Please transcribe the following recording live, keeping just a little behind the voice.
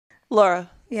Laura,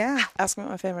 Yeah. ask me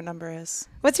what my favorite number is.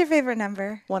 What's your favorite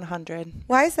number? 100.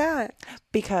 Why is that?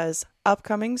 Because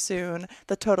upcoming soon,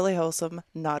 the Totally Wholesome,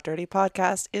 Not Dirty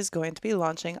podcast is going to be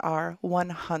launching our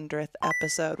 100th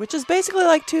episode, which is basically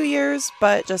like 2 years,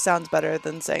 but just sounds better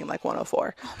than saying like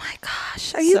 104. Oh my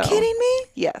gosh. Are you kidding me?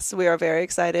 Yes, we are very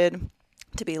excited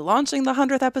to be launching the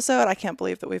 100th episode. I can't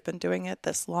believe that we've been doing it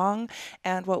this long.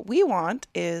 And what we want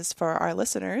is for our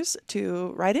listeners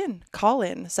to write in, call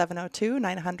in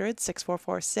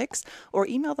 702-900-6446 or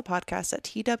email the podcast at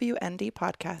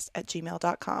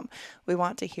twndpodcast@gmail.com. We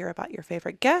want to hear about your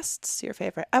favorite guests, your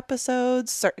favorite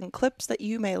episodes, certain clips that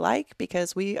you may like,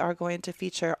 because we are going to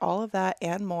feature all of that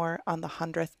and more on the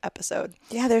 100th episode.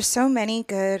 Yeah, there's so many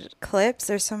good clips.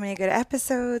 There's so many good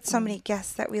episodes, so many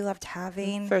guests that we loved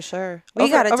having. For sure.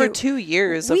 We Over 2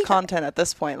 years of content at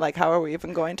this point. Like, how are we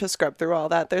even going to scrub through all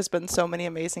that? There's been so many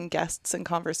amazing guests and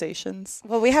conversations.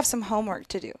 Well, we have some homework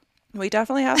to do. We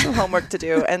definitely have some homework to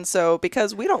do. And so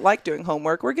because we don't like doing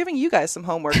homework, we're giving you guys some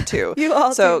homework too. You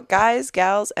all So do. guys,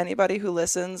 gals, anybody who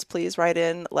listens, please write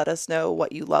in. Let us know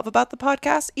what you love about the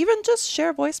podcast. Even just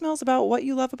share voicemails about what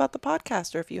you love about the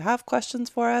podcast. Or if you have questions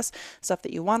for us, stuff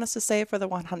that you want us to say for the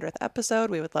 100th episode,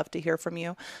 we would love to hear from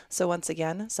you. So once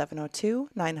again,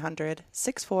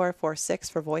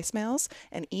 702-900-6446 for voicemails,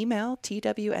 and email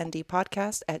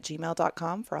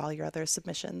twndpodcast@gmail.com for all your other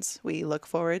submissions. We look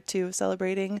forward to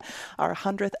celebrating our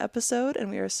 100th episode,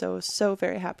 and we are so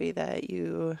very happy that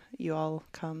you all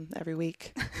come every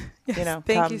week. Yes, you know,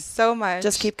 thank you so much.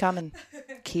 Just keep coming.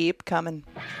 Keep coming.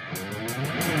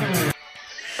 It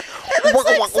looks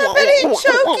like somebody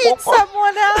choking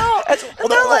someone out. The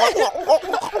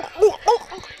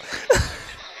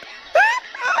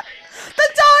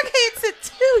dog hates it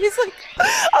too. He's like,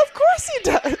 Of course he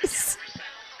does.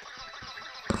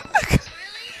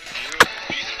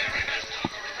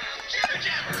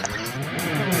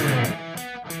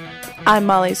 I'm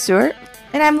Molly Stewart.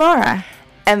 and I'm Laura.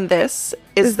 And this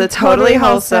is the Totally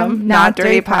Wholesome, Not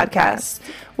Dirty podcast.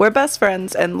 We're best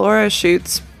friends, and Laura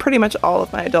shoots pretty much all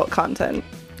of my adult content.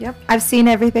 Yep. I've seen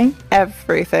everything.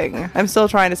 Everything. I'm still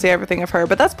trying to see everything of her,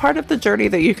 but that's part of the journey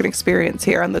that you can experience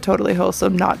here on the Totally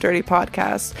Wholesome, Not Dirty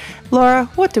podcast. Laura,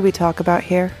 what do we talk about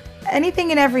here?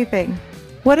 Anything and everything.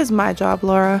 What is my job,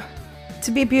 Laura? To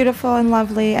be beautiful and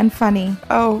lovely and funny.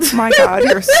 Oh my God,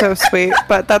 you're so sweet,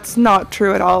 but that's not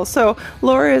true at all. So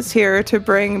Laura is here to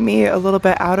bring me a little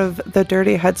bit out of the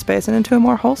dirty headspace and into a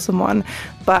more wholesome one.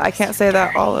 But I can't say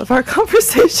that all of our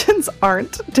conversations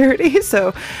aren't dirty,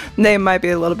 so they might be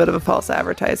a little bit of a false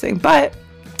advertising. But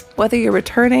whether you're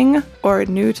returning or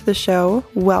new to the show,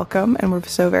 welcome, and we're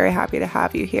so very happy to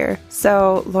have you here.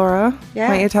 So, Laura, why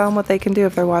don't you tell them what they can do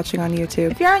if they're watching on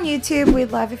YouTube? If you're on YouTube,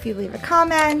 we'd love if you leave a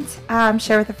comment,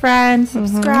 share with a friend,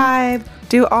 subscribe.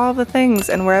 Do all the things,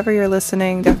 and wherever you're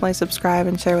listening, definitely subscribe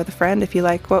and share with a friend if you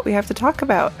like what we have to talk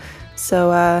about. So,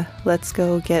 let's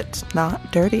go get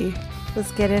not dirty.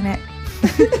 Let's get in it.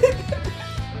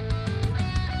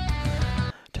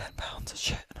 10 pounds of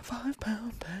shit in a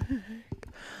 5-pound bag.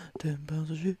 10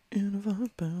 pounds of shit in a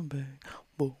 5-pound bag.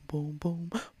 Boom, boom, boom,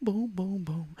 boom, boom,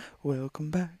 boom.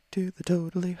 Welcome back to the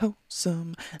Totally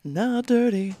Wholesome, Not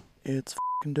Dirty, It's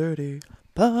F***ing Dirty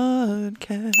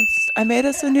podcast. I made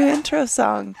us a new intro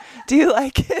song. Do you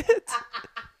like it?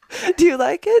 Do you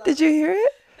like it? Did you hear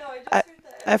it? No, I just heard that.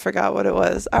 I forgot what it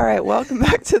was. All right, welcome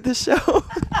back to the show.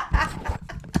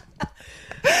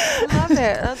 I love it.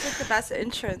 That's like the best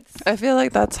entrance. I feel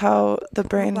like that's how the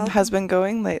brain Welcome. has been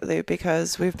going lately,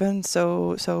 because we've been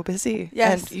so busy.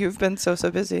 Yes. And you've been so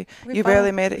busy. We You both-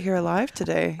 barely made it here alive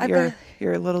today.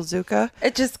 Your little Zuka.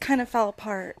 It just kind of fell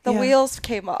apart. The Yeah. wheels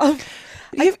came off.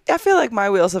 I feel like my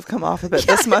wheels have come off a bit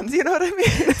this month. You know what I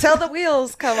mean? Till the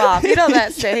wheels come off. You know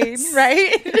that saying,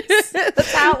 right?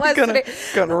 That's how it was today.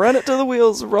 Gonna run it till the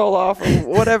wheels roll off, or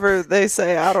whatever they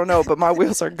say. I don't know, but my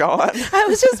wheels are gone. I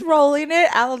was just rolling it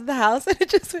out of the house, and it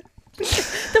just went,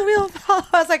 the wheel fell.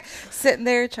 I was like sitting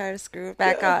there trying to screw it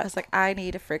back on. I was like, I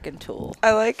need a freaking tool.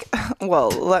 I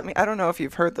don't know if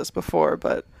you've heard this before,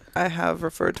 but I have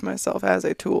referred to myself as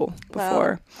a tool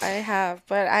before. Well, I have,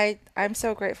 but I'm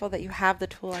so grateful that you have the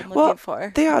tool I'm looking Well,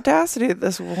 for. the audacity that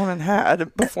this woman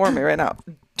had before me right now.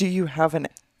 Do you have an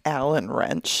Allen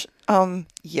wrench?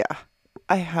 Yeah,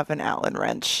 I have an Allen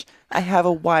wrench. I have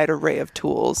a wide array of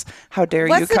tools. How dare you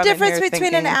What's the come in difference here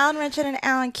between thinking, an Allen wrench and an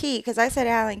Allen key? Because I said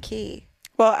Allen key.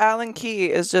 Well, Allen key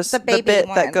is just The the baby bit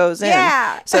one. that goes in.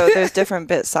 Yeah. So there's different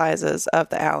bit sizes of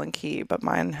the Allen key, but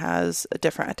mine has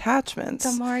different attachments.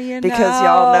 The more you know. Because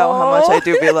y'all know how much I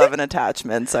do be loving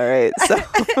attachments, all right? So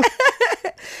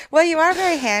Well, you are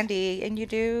very handy, and you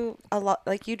do a lot.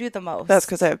 Like, you do the most. that's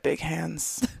because I have big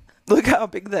hands. Look how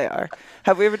big they are.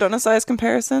 Have we ever done a size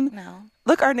comparison? No.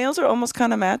 Look, our nails are almost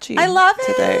kind of matchy. I love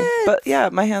today. it. But yeah,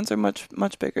 my hands are much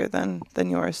bigger than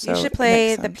yours. So you should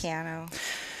play the piano.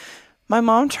 My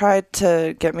mom tried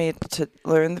to get me to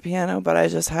learn the piano, but I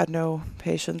just had no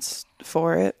patience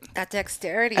for it. That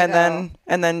dexterity, and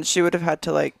then she would have had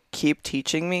to like keep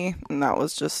teaching me, and that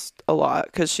was just a lot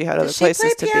because she had other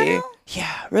places to be.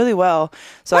 Yeah, really well.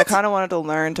 So I kind of wanted to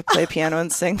learn to play piano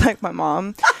and sing like my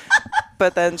mom,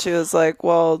 but then she was like,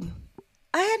 "Well,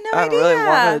 I had no I idea. don't really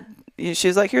want to." She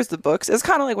was like, "Here's the books." It's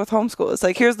kind of like with homeschool. It's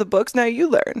like, "Here's the books. Now you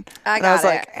learn." And I was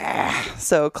like,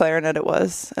 So clarinet it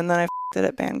was, and then I it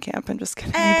at band camp. I'm just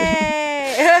kidding.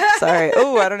 Hey. Sorry.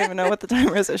 Oh, I don't even know what the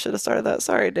timer is. I should have started that.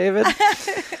 Sorry, David.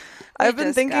 I've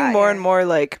been thinking more and more,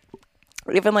 like,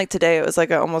 even like today, it was like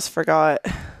I almost forgot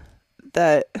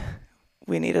that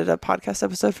we needed a podcast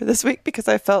episode for this week because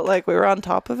I felt like we were on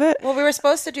top of it. Well, we were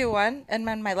supposed to do one and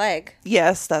mend my leg.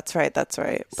 Yes, that's right. But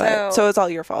so it's all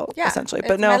your fault, essentially.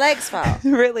 But it's no, my leg's fault.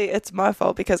 Really, it's my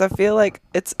fault because I feel like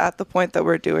it's at the point that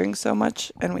we're doing so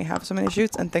much and we have so many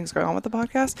shoots and things going on with the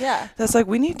podcast. Yeah. That's like,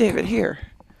 we need David here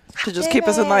to just keep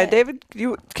us in line. David,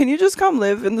 can you just come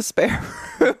live in the spare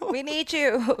room? We need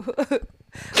you.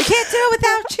 We can't do it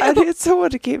without you. I need someone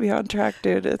to keep me on track,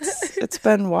 dude. It's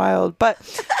been wild. But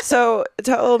so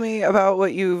tell me about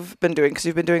what you've been doing, because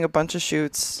you've been doing a bunch of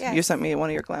shoots. Yes. You sent me one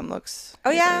of your glam looks.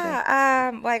 Oh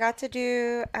yeah. Well, I got to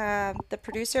do the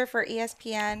producer for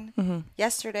ESPN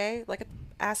yesterday, like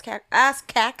ass crack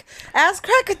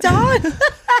a dawn.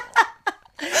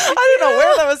 I don't know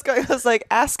where that was going. I was like,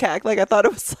 Askak. Like, I thought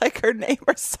it was like her name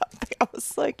or something. I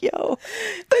was like, yo.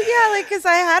 But yeah, like, because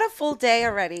I had a full day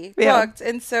already booked.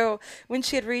 And so when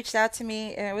she had reached out to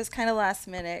me, and it was kind of last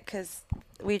minute because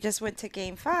we just went to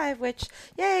game 5, which,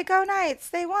 yay, go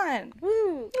Knights. They won.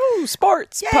 Woo. Ooh,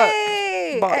 sports.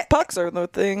 Yay. Pucks are the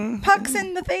thing. Pucks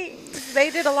in the things.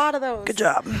 They did a lot of those. Good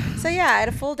job. So yeah, I had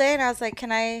a full day, and I was like,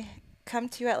 can I come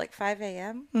to you at like 5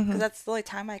 a.m.? Because that's the only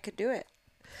time I could do it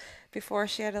before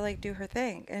she had to like do her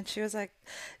thing. And she was like,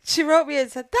 she wrote me and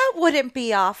said, that wouldn't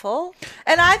be awful.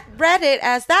 And I read it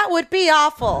as, that would be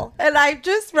awful. And I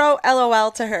just wrote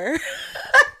LOL to her.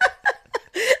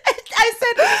 I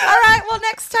said, all right, well,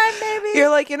 next time maybe. You're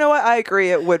like, you know what? I agree.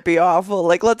 It would be awful.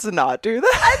 Like, let's not do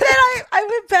that. And then I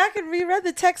went back and reread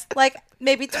the text like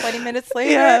maybe 20 minutes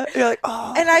later. Yeah. You're like,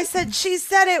 oh. And I said, she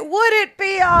said it wouldn't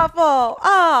be awful.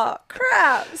 Oh,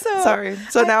 crap. So sorry.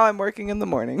 So now I'm working in the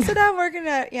morning. So now I'm working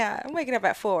I'm waking up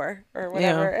at 4 or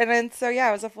whatever. Yeah. And then, so yeah,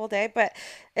 it was a full day, but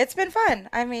it's been fun.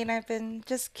 I mean, I've been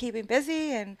just keeping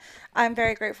busy, and I'm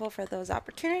very grateful for those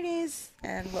opportunities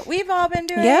and what we've all been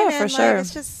doing. Yeah, and for sure.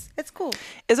 It's cool.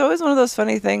 It's always one of those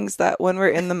funny things that when we're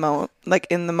in the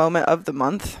in the moment of the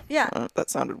month. Yeah. That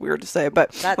sounded weird to say,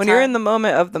 but when you're in the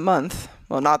moment of the month,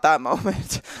 well, not that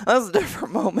moment. That's a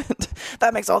different moment.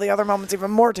 That makes all the other moments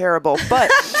even more terrible. But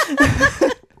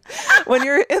when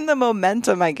you're in the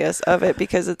momentum, I guess, of it,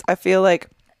 because I feel like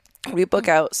we book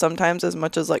out sometimes as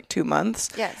much as like 2 months.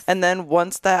 Yes. And then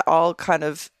once that all kind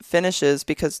of finishes,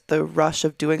 because the rush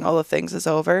of doing all the things is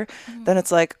over, then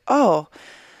it's like, oh,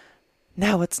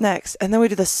 now what's next? And then we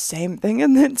do the same thing.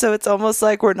 And then so it's almost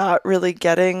like we're not really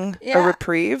getting a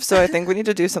reprieve. So I think we need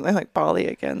to do something like Bali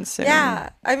again soon. Yeah.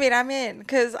 I mean, I'm in,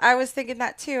 because I was thinking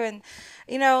that too. And,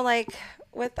 you know, like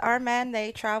with our men,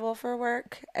 they travel for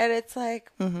work. And it's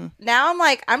like, now I'm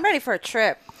like, I'm ready for a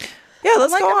trip. Yeah,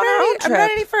 let's go on our own trip. I'm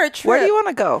ready for a trip. Where do you want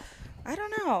to go? I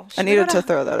don't know. I needed to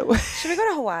throw that away. Should we go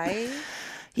to Hawaii?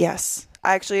 Yes.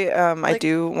 Actually, I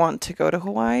do want to go to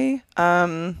Hawaii.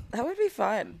 That would be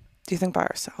fun. Do you think by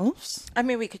ourselves? I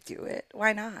mean, we could do it.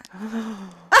 Why not?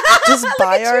 Just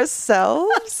by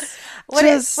ourselves? What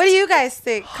do you guys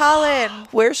think? Call in.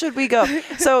 Where should we go?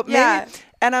 So maybe,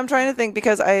 and I'm trying to think,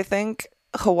 because I think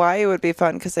Hawaii would be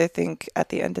fun, because I think at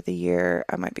the end of the year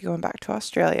I might be going back to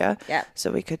Australia. Yeah. So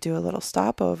we could do a little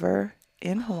stopover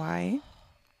in Hawaii.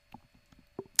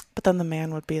 But then the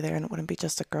man would be there, and it wouldn't be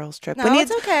just a girls' trip. No,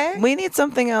 it's okay. We need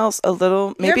something else, a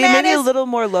little, maybe a little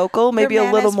more local, maybe a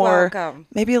little more,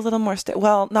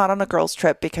 well, not on a girls'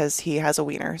 trip, because he has a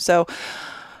wiener. So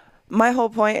my whole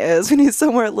point is we need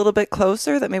somewhere a little bit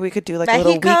closer that maybe we could do like a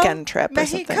little weekend trip or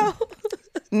something.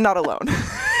 Not alone.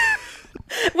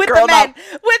 With the men.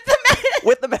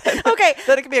 With the men. Okay.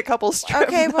 Then it could be a couple's trip.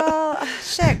 Okay, well,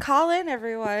 shit, call in,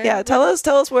 everyone. Yeah, tell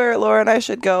us where Laura and I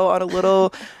should go on a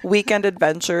little weekend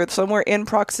adventure, somewhere in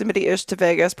proximity-ish to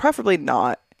Vegas, preferably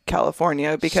not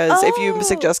California, because if you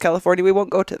suggest California, we won't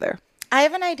go to there. I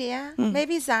have an idea.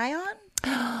 Maybe Zion?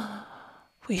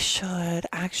 We should,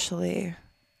 actually.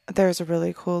 There's a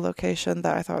really cool location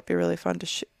that I thought would be really fun to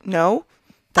shoot. No?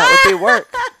 that would be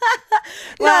work.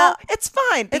 Well, no, it's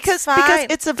fine because fine.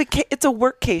 it's it's a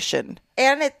workcation.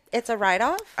 And it's a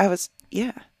write-off? I was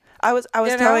know?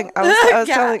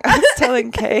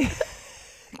 telling Kay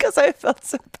because I felt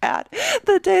so bad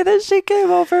the day that she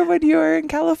came over when you were in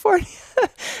California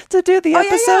to do the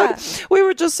episode. Yeah. We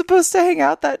were just supposed to hang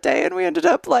out that day and we ended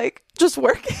up like just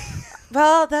working.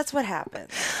 Well, that's what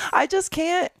happens. I just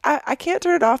can't. I can't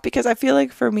turn it off because I feel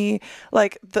like for me,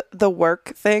 like the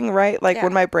work thing, right? Like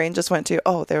when my brain just went to,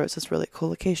 oh, there was this really cool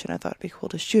location I thought it'd be cool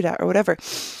to shoot at or whatever.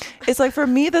 It's like for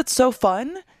me, that's so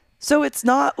fun. So it's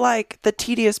not like the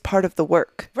tedious part of the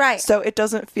work. Right. So it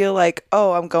doesn't feel like,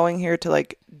 oh, I'm going here to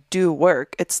like do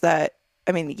work. It's that,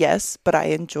 I mean, yes, but I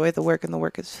enjoy the work and the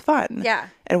work is fun. Yeah.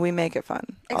 And we make it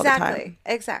fun all the time.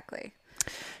 Exactly.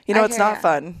 You know, it's not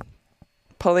fun.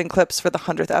 Pulling clips for the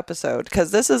 100th episode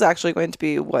because this is actually going to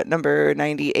be number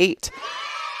 98.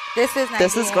 This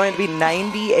is going to be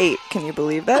 98. Can you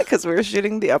believe that? Because we're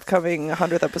shooting the upcoming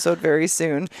 100th episode very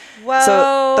soon. Whoa.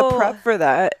 So the prep for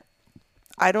that,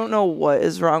 I don't know what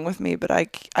is wrong with me, but I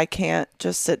can't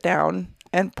just sit down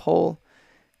and pull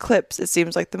clips. It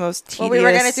seems like the most tedious. Well, we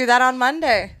were going to do that on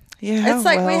Monday. Yeah, it's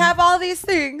like we have all these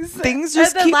things. Things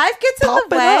just and then keep life gets in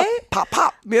the way.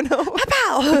 Pop, you know.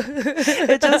 Pow.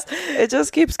 it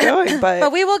just keeps going.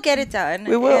 But we will get it done.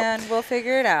 We will. And we'll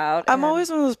figure it out. I'm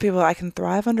always one of those people, I can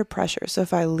thrive under pressure. So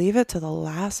if I leave it to the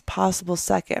last possible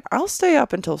second, I'll stay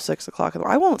up until 6 o'clock.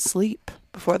 I won't sleep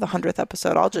before the 100th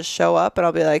episode. I'll just show up and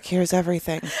I'll be like, here's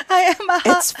everything.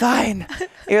 It's fine.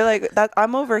 You're like, that.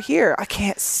 I'm over here. I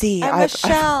can't see. I'm a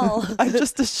shell. I'm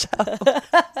just a shell.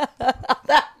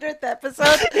 That 100th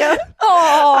episode. Yeah.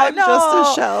 Oh, I'm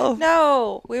just a shell.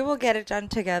 No, we will get it done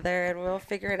together and we'll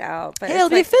figure it out. But it'll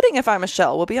be fitting if I'm a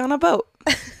shell. We'll be on a boat.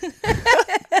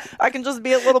 I can just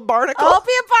be a little barnacle. I'll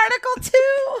be a barnacle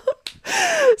too.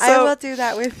 I will do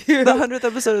that with you. The 100th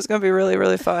episode is going to be really,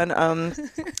 really fun.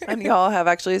 And y'all have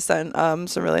actually sent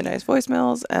some really nice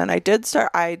voicemails. And I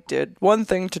did one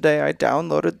thing today. I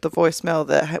downloaded the voicemail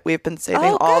that we've been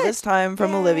saving all this time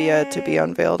from Olivia to be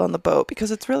unveiled on the boat because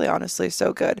it's really honestly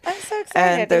so good. I'm so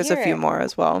excited. And there's a few more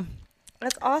as well.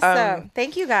 That's awesome.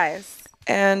 Thank you guys.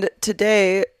 And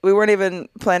today, we weren't even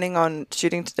planning on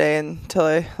shooting today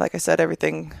until, like I said,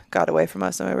 everything got away from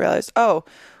us and we realized, oh,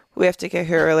 we have to get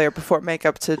here earlier before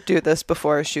makeup to do this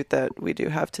before a shoot that we do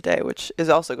have today, which is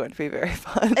also going to be very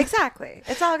fun. Exactly.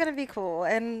 It's all going to be cool.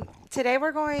 And today are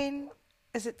we going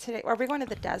to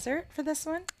the desert for this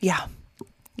one? Yeah.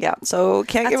 Yeah. So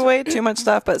can't give away too much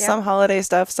stuff, but some holiday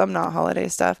stuff, some not holiday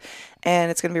stuff.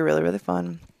 And it's going to be really, really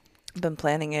fun. I've been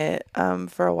planning it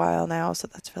for a while now, so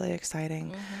that's really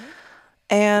exciting. Mm-hmm.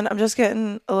 And I'm just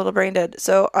getting a little brain dead.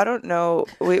 So I don't know.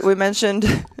 We mentioned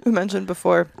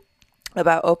before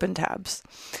about open tabs.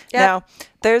 Yep. Now,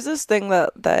 there's this thing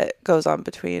that goes on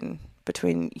between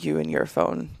you and your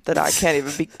phone that I can't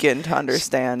even begin to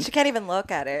understand. She can't even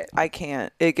look at it. I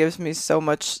can't. It gives me so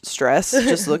much stress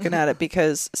just looking at it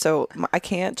because I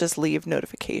can't just leave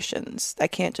notifications. I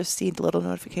can't just see little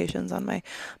notifications on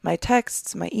my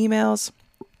texts, my emails.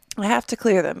 I have to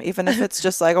clear them, even if it's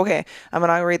just like, okay, I'm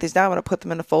going to read these down. I'm going to put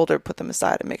them in a folder, put them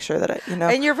aside and make sure that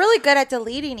And you're really good at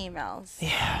deleting emails.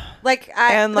 Yeah.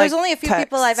 There's only a few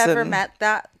people I've ever met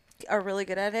that are really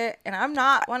good at it, and I'm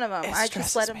not one of them. I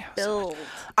just let them build.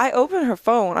 I opened her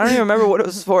phone. I don't even remember what it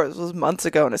was for. It was months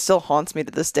ago, and it still haunts me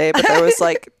to this day. But there was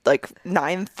like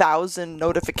 9,000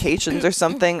 notifications or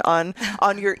something on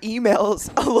your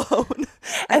emails alone.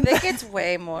 I think it's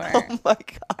way more. Oh my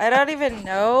god! I don't even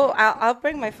know. I'll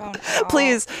bring my phone out.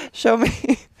 Please show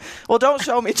me. Well, don't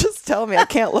show me. Just tell me. I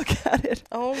can't look at it.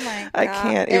 Oh my god! I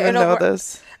can't even know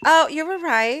this. Oh, you were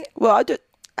right. Well, I just.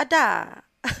 Ada.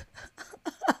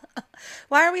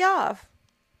 Why are we off?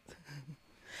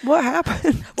 What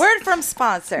happened? Word from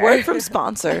sponsor. What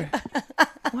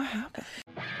happened?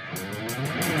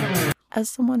 As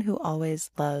someone who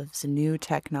always loves new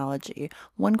technology,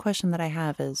 one question that I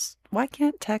have is, why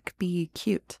can't tech be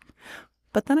cute?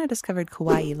 But then I discovered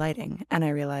kawaii lighting, and I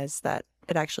realized that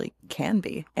it actually can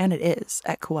be, and it is,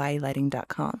 at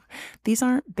kawaiilighting.com. These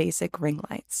aren't basic ring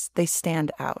lights. They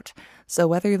stand out. So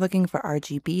whether you're looking for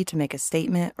RGB to make a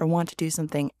statement or want to do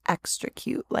something extra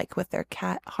cute, like with their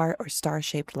cat, heart, or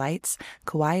star-shaped lights,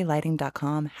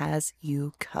 kawaiilighting.com has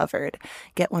you covered.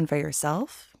 Get one for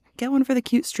yourself. Get one for the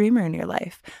cute streamer in your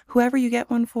life. Whoever you get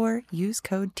one for, use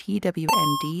code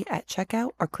TWND at checkout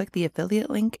or click the affiliate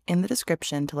link in the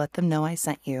description to let them know I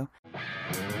sent you.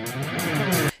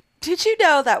 Did you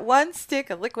know that one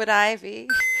stick of liquid ivy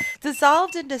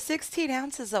dissolved into 16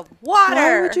 ounces of water?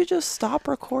 Why would you just stop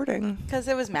recording? Because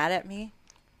it was mad at me.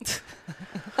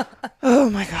 Oh, Oh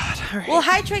my God. All right. Will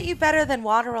hydrate you better than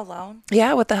water alone.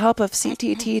 Yeah, with the help of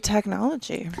CTT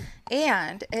technology.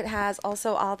 And it has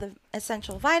also all the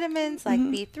essential vitamins like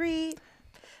B3,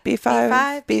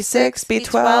 B5, B6,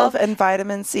 B12, and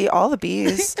vitamin C, all the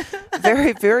Bs.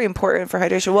 Very, very important for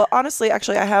hydration. Well, honestly,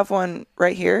 actually, I have one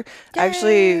right here. Yay. I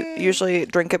actually usually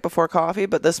drink it before coffee,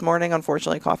 but this morning,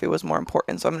 unfortunately, coffee was more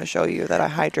important. So I'm going to show you that I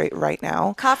hydrate right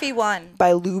now. Coffee won.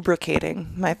 By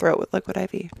lubricating my throat with liquid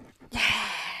IV. Yeah.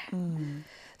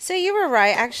 So you were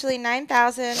right. Actually,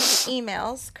 9,000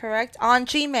 emails, correct? On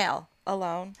Gmail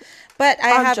alone. But I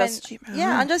haven't. Just Gmail.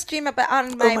 Yeah, on just Gmail. But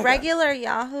on my regular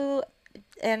Yahoo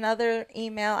and other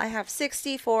email, I have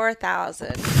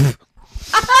 64,000.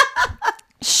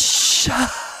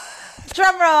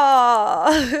 Drum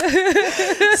roll.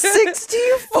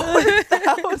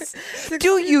 64,000.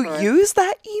 Do you use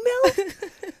that email?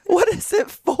 What is it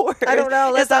for? I don't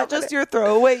know. Is that just your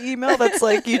throwaway email that's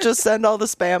like you just send all the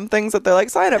spam things that they're like,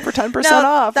 sign up for 10%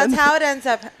 off? That's how it ends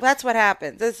up. That's what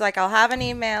happens. It's like I'll have an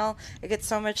email. It gets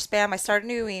so much spam. I start a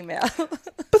new email. But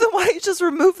then why don't you just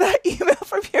remove that email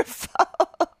from your phone?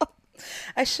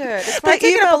 I should. It's probably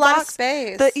taking up a lot of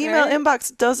space. The email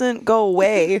inbox doesn't go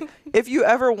away. If you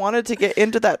ever wanted to get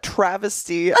into that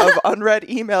travesty of unread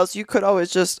emails, you could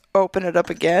always just open it up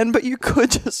again, but you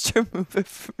could just remove it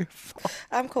from your phone.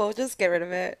 I'm cool. Just get rid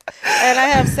of it. And I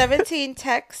have 17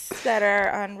 texts that are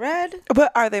unread.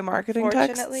 But are they marketing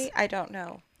texts? Fortunately, I don't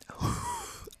know.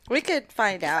 We could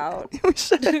find out. We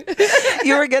should.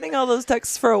 You were getting all those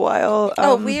texts for a while.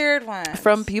 Weird ones.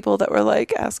 From people that were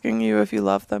like asking you if you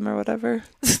love them or whatever.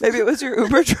 Maybe it was your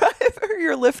Uber driver,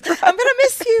 your Lyft driver. I'm going to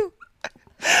miss you.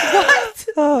 What?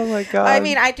 Oh my God. I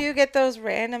mean, I do get those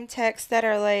random texts that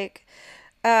are like,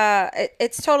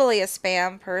 it's totally a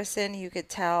spam person. You could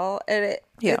tell. And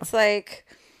it's like,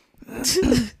 let's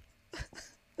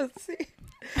see.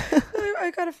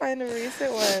 I gotta find a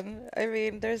recent one. I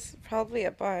mean, there's probably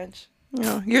a bunch.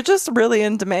 Yeah, you're just really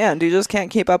in demand. You just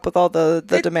can't keep up with all the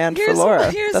demand for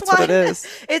Laura. That's what it is.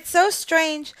 It's so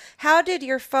strange. How did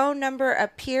your phone number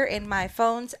appear in my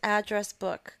phone's address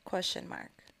book? ?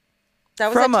 That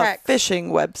was from a text. A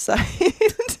phishing website.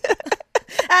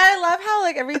 And I love how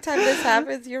like every time this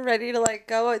happens, you're ready to like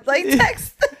go and like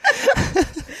text.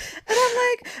 And I'm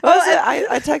like,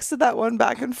 I texted that one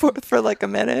back and forth for like a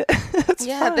minute.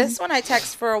 Yeah, fun. this one I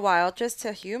text for a while just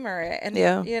to humor it. And,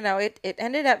 you know, it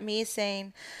ended up me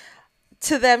saying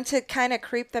to them to kind of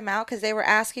creep them out because they were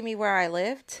asking me where I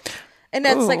lived. And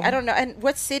that's like, I don't know. And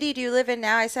what city do you live in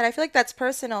now? I said, I feel like that's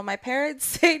personal. My parents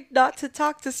say not to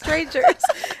talk to strangers.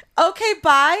 Okay,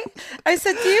 bye. I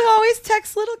said, do you always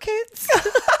text little kids? At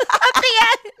the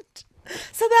end.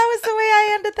 So that was the way I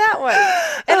ended that one.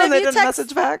 And they didn't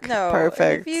message back? No.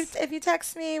 Perfect. If you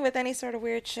text me with any sort of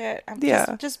weird shit,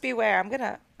 just beware. I'm going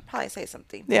to probably say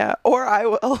something. Yeah, or I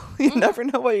will. You never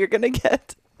know what you're going to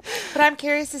get. But I'm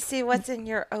curious to see what's in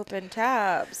your open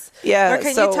tabs. Yeah. Or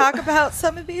can you talk about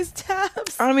some of these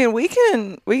tabs? I mean, we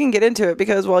can get into it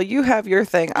because while you have your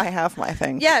thing, I have my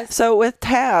thing. Yes. So with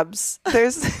tabs,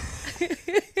 there's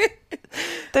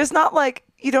not like,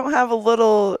 you don't have a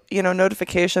little,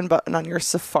 notification button on your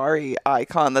Safari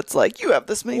icon that's like, you have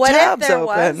this many tabs open.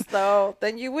 What if there was, though?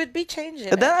 Then you would be changing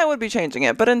it. Then I would be changing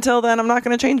it. But until then, I'm not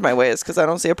going to change my ways because I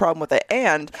don't see a problem with it.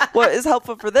 And what is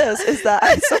helpful for this is that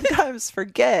I sometimes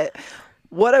forget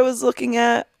what I was looking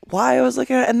at, why I was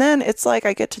looking at it. And then it's like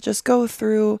I get to just go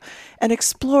through and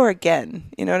explore again.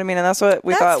 You know what I mean? And that's what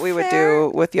we thought we would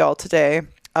do with y'all today.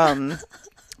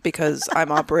 Because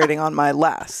I'm operating on my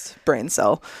last brain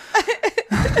cell.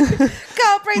 Go,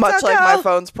 brain Much cell, like go. my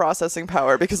phone's processing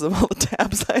power because of all the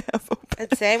tabs I have open.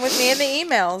 It's same with me in the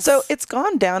emails. So it's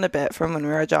gone down a bit from when we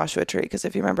were at Joshua Tree, because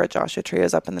if you remember, Joshua Tree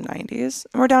was up in the 90s,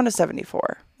 and we're down to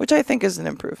 74, which I think is an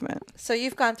improvement. So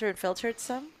you've gone through and filtered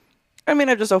some? I mean,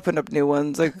 I just opened up new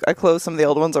ones. I closed some of the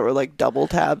old ones that were like double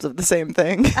tabs of the same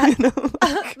thing.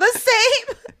 The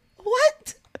same?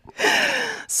 What?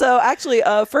 So actually,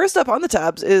 first up on the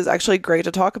tabs is actually great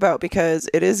to talk about because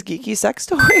it is Geeky Sex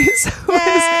Toys, who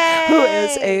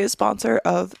is a sponsor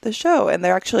of the show. And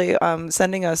they're actually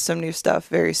sending us some new stuff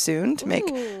very soon to make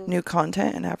new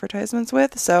content and advertisements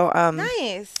with. So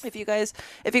nice. If you guys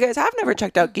have never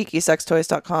checked out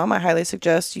geekysextoys.com, I highly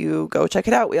suggest you go check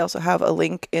it out. We also have a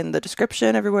link in the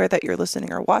description everywhere that you're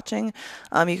listening or watching.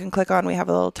 You can click on, we have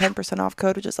a little 10% off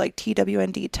code, which is like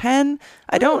TWND10.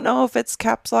 I don't know if it's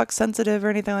caps lock sensitive or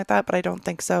anything anything like that, but I don't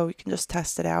think so. You can just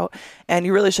test it out, and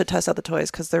you really should test out the toys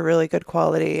because they're really good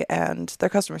quality and their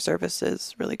customer service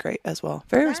is really great as well.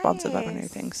 Very responsive on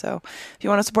everything. So if you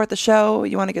want to support the show,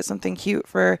 you want to get something cute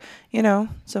for,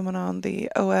 someone on the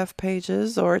OF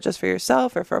pages or just for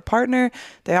yourself or for a partner,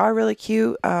 they are really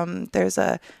cute. There's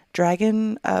a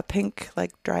dragon, pink,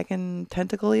 like dragon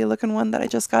tentacle-y looking one that I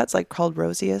just got. It's like called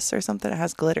Roseus or something. It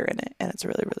has glitter in it and it's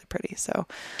really, really pretty. So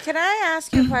can I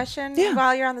ask you a question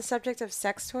while you're on the subject of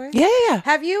sex toys? Yeah.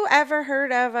 Have you ever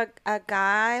heard of a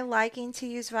guy liking to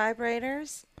use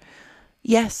vibrators?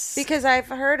 Yes. Because I've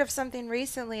heard of something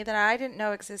recently that I didn't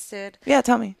know existed. Yeah,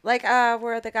 tell me. Like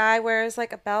where the guy wears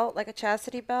like a belt, like a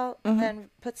chastity belt, and then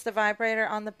puts the vibrator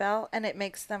on the belt and it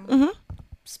makes them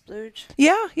splooge.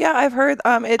 Yeah, I've heard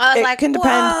it can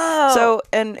depend. Whoa! So,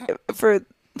 and for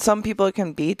some people it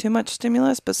can be too much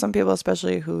stimulus, but some people,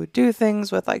 especially who do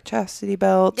things with like chastity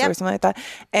belts or something like that.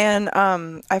 And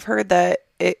I've heard that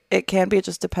it can be, it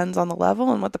just depends on the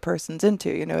level and what the person's into,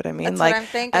 you know what I mean? That's like what I'm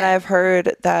thinking. And I've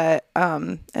heard that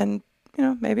and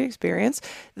maybe experience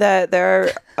that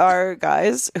there are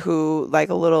guys who like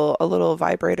a little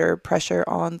vibrator pressure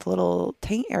on the little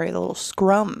taint area, the little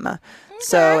scrum. Okay.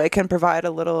 So it can provide a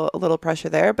little pressure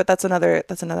there, but that's another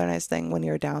nice thing when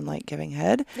you're down like giving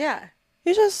head. Yeah.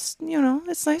 You just,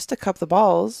 it's nice to cup the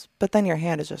balls, but then your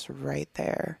hand is just right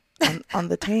there on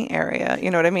the taint area. You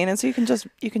know what I mean? And so you can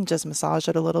just massage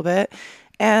it a little bit.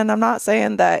 And I'm not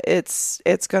saying that it's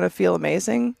going to feel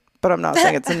amazing, but I'm not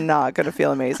saying it's not going to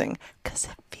feel amazing, because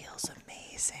it feels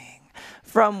amazing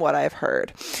from what I've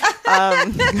heard.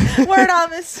 Word on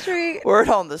the street. Word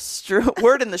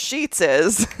in the sheets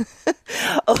is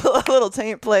a little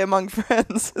taint play among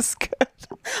friends is good.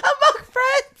 Among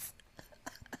friends?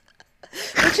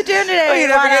 What you doing today? Oh, you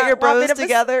never get your bros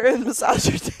together and massage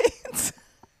your taints?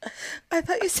 I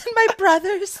thought you said my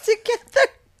brothers together.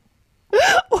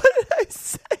 What did I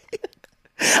say?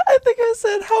 I think I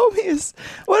said homies.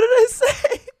 What did I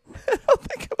say? I don't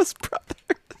think it was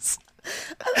brothers.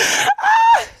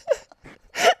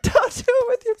 Don't do it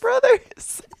with your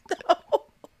brothers. No.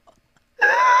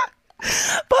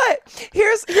 But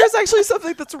here's actually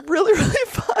something that's really, really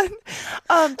fun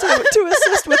to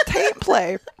assist with taint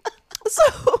play. So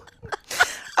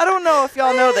I don't know if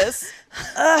y'all know this,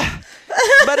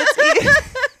 but it's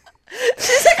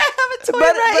she's like, I have a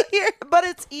toy here. But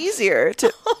it's easier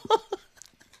to.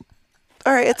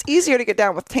 All right, it's easier to get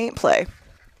down with taint play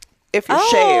if you're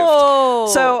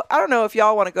shaved. So I don't know if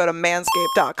y'all want to go to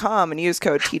manscaped.com and use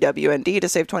code TWND to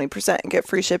save 20% and get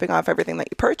free shipping off everything that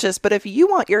you purchase. But if you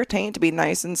want your taint to be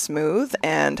nice and smooth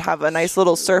and have a nice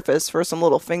little surface for some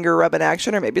little finger rubbing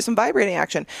action or maybe some vibrating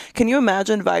action, can you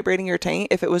imagine vibrating your taint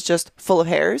if it was just full of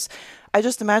hairs? I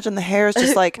just imagine the hairs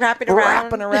just like wrapping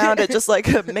around it, just like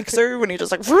a mixer when you just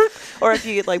like, or if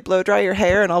you like blow dry your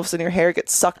hair and all of a sudden your hair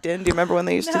gets sucked in. Do you remember when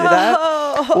they used to do that?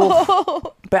 Ooh,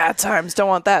 bad times. Don't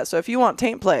want that. So if you want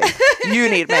taint play, you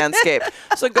need Manscaped.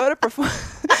 So go to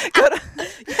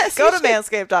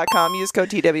manscaped.com, use code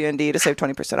TWND to save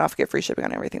 20% off, get free shipping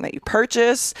on everything that you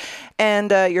purchase,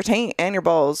 and your taint and your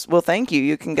balls will thank you.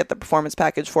 You can get the Performance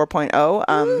Package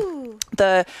 4.0.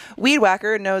 The Weed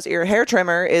Whacker nose ear hair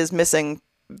trimmer is missing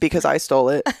because I stole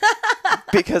it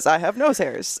because I have nose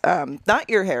hairs, not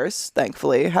ear hairs,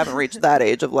 thankfully. Haven't reached that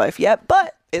age of life yet,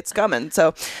 but it's coming.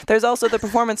 So there's also the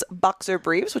Performance Boxer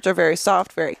Briefs, which are very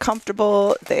soft, very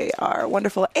comfortable. They are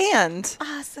wonderful. And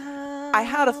awesome. I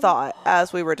had a thought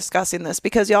as we were discussing this,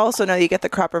 because you also know you get the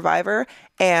Crop Reviver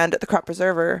and the Crop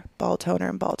Preserver ball toner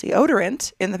and ball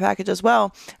deodorant in the package as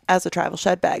well as a travel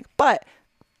shed bag. But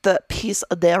the piece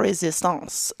de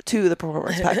resistance to the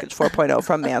Performance Package 4.0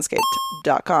 from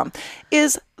manscaped.com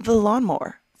is the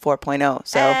Lawnmower 4.0.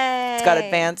 So it's got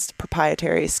advanced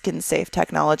proprietary skin-safe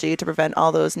technology to prevent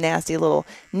all those nasty little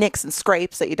nicks and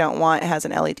scrapes that you don't want. It has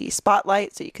an LED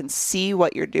spotlight so you can see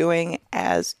what you're doing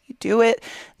as you do it.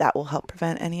 That will help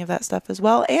prevent any of that stuff as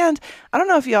well. And I don't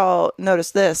know if y'all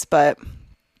noticed this, but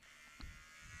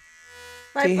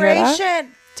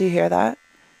vibration. Do you hear that?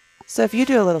 So if you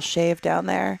do a little shave down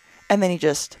there and then you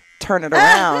just turn it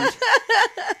around,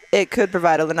 it could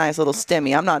provide a nice little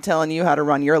stimmy. I'm not telling you how to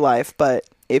run your life, but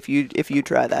if you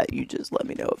try that, you just let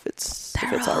me know if it's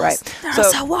all right. They're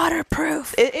also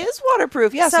waterproof. It is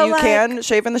waterproof. Yeah, so you can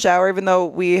shave in the shower, even though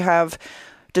we have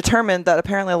determined that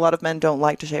apparently a lot of men don't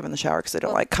like to shave in the shower because they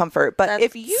don't like comfort. But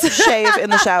if you shave in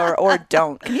the shower or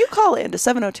don't, can you call in to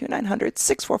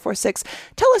 702-900-6446?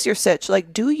 Tell us your sitch.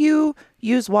 Like, do you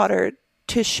use water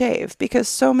to shave, because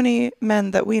so many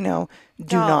men that we know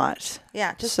do not.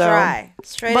 Yeah, just dry.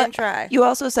 Straight and dry. You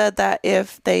also said that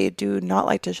if they do not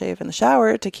like to shave in the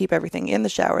shower, to keep everything in the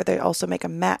shower, they also make a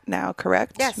mat now,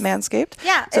 correct? Yes. Manscaped?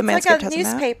 Yeah, so it's Manscaped like a has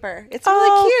newspaper. A It's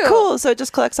really cute. Cool. So it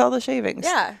just collects all the shavings.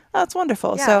 Yeah. That's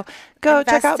wonderful. Yeah. So go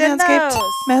check out Invest in Manscaped,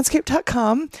 those.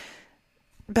 manscaped.com.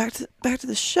 Back to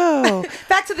the show.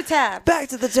 Back to the tabs. Back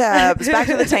to the tabs. Back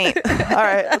to the taint. All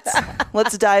right,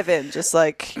 let's dive in, just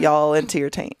like y'all into your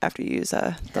taint after you use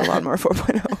the Lawnmower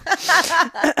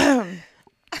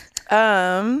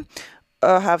 4.0.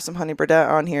 I'll have some Honey Burdette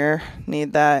on here.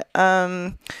 Need that.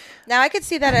 Now I could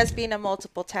see that as being a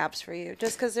multiple tabs for you,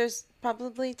 just because there's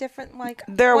probably different ones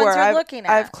you're looking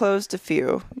at. I've closed a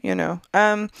few,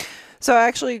 So I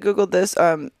actually Googled this.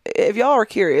 If y'all are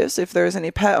curious, if there's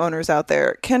any pet owners out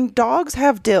there, can dogs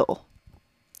have dill?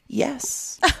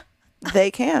 Yes, they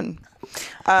can.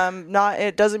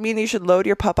 It doesn't mean you should load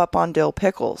your pup up on dill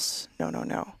pickles.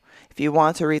 No. If you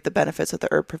want to reap the benefits that the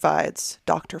herb provides,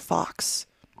 Dr. Fox.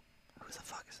 Who the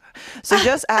fuck is that?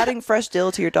 Suggest adding fresh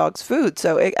dill to your dog's food,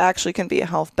 so it actually can be a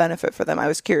health benefit for them. I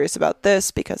was curious about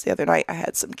this because the other night I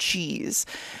had some cheese,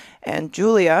 and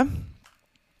Julia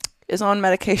is on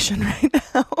medication right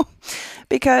now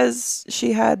because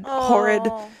she had horrid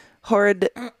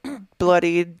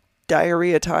bloody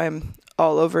diarrhea time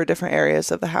all over different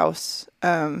areas of the house.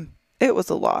 It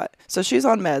was a lot. So she's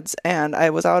on meds, and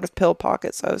I was out of pill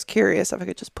pockets, so I was curious if I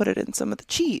could just put it in some of the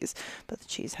cheese. But the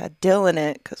cheese had dill in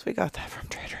it because we got that from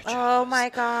Trader Joe's. Oh my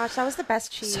gosh, that was the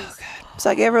best cheese. So good. So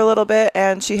I gave her a little bit,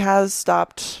 and she has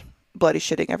stopped bloody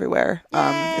shitting everywhere.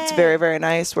 It's very, very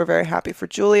nice. We're very happy for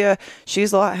Julia.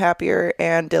 She's a lot happier,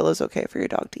 and dill is okay for your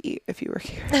dog to eat, if you were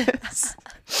curious.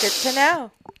 Good to know.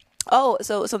 Oh,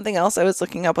 so something else I was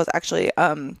looking up was actually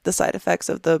the side effects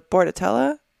of the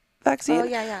Bordetella vaccine. Oh,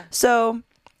 yeah. So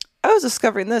I was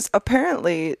discovering this.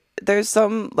 Apparently, there's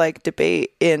some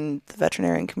debate in the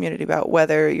veterinarian community about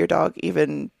whether your dog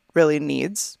even really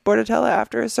needs Bordetella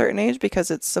after a certain age, because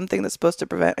it's something that's supposed to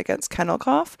prevent against kennel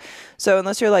cough. So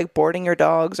unless you're boarding your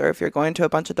dogs, or if you're going to a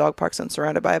bunch of dog parks and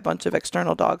surrounded by a bunch of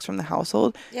external dogs from the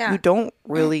household, you don't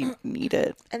really need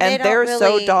it. And they're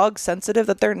so dog sensitive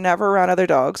that they're never around other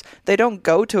dogs. They don't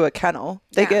go to a kennel.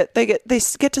 They get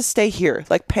to stay here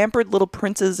like pampered little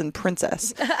princes and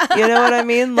princess. You know what I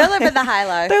mean? They're living the high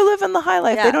life. They're living the high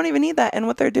life. Yeah. They don't even need that. And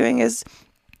what they're doing is,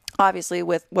 obviously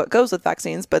with what goes with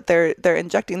vaccines, but they're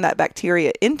injecting that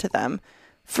bacteria into them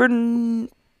for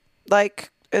and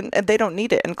they don't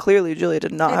need it. And clearly Julia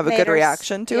did not have a good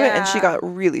reaction to it, and she got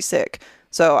really sick.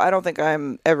 So I don't think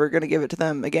I'm ever going to give it to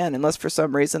them again, unless for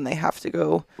some reason they have to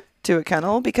go to a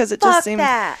kennel, because it just seems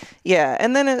yeah.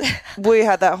 And then we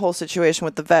had that whole situation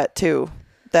with the vet too,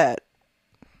 that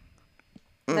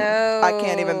no, I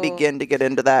can't even begin to get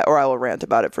into that, or I will rant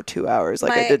about it for 2 hours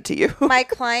I did to you. My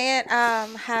client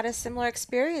had a similar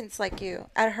experience like you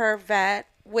at her vet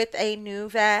with a new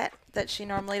vet that she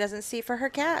normally doesn't see for her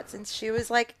cats, and she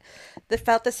was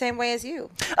felt the same way as you.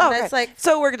 Oh, it's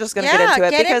so we're just gonna get into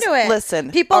it because listen,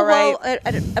 people will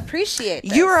appreciate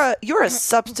this. You're a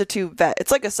substitute vet.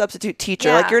 It's like a substitute teacher.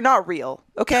 Yeah. You're not real,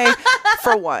 okay?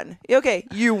 For one, okay,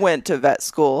 you went to vet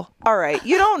school. All right,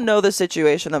 you don't know the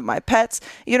situation of my pets.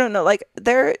 You don't know.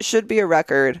 There should be a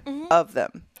record of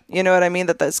them. You know what I mean?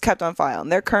 That's kept on file.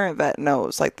 And their current vet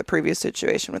knows, the previous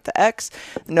situation with the ex,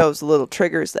 knows the little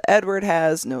triggers that Edward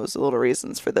has, knows the little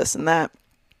reasons for this and that.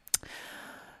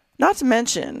 Not to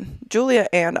mention, Julia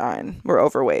and Ein were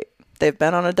overweight. They've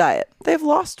been on a diet. They've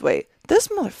lost weight. This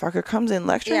motherfucker comes in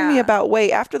lecturing me about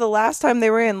weight after the last time they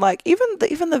were in,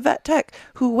 even the vet tech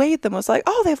who weighed them was like,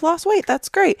 oh, they've lost weight. That's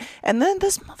great. And then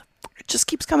this motherfucker just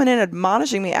keeps coming in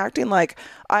admonishing me, acting like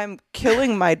I'm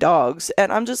killing my dogs.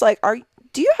 And I'm just like,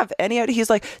 do you have any idea? He's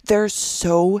like, they're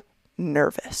so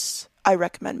nervous. I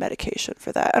recommend medication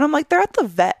for that. And I'm like, they're at the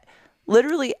vet.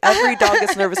 Literally every dog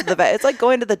gets nervous at the vet. It's like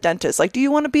going to the dentist. Do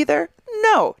you want to be there?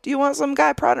 No. Do you want some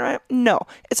guy prodding around? No.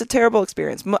 It's a terrible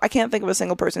experience. I can't think of a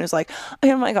single person who's like,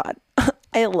 oh my God,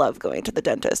 I love going to the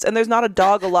dentist. And there's not a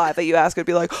dog alive that you ask would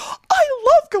be like, I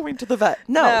love going to the vet.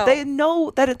 No, they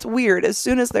know that it's weird as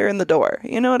soon as they're in the door.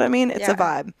 You know what I mean? It's a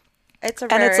vibe. It's a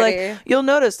rarity. And it's you'll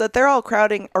notice that they're all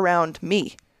crowding around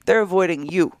me. They're avoiding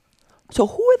you. So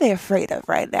who are they afraid of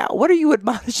right now? What are you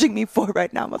admonishing me for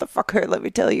right now, motherfucker? Let me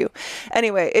tell you.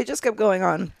 Anyway, it just kept going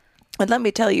on. And let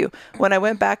me tell you, when I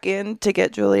went back in to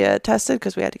get Julia tested,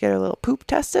 because we had to get her little poop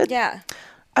tested. Yeah.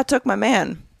 I took my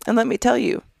man. And let me tell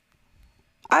you,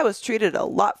 I was treated a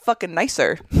lot fucking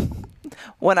nicer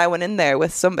when I went in there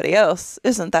with somebody else.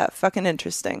 Isn't that fucking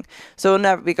interesting? So we'll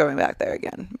never be going back there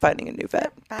again, finding a new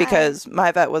vet. Bye. Because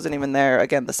my vet wasn't even there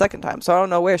again the second time. So I don't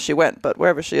know where she went, but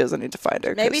wherever she is, I need to find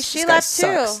her. Maybe she left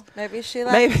too. Maybe she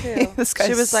left too. This guy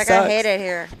she was like, sucks. I hate it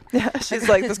here. Yeah, she's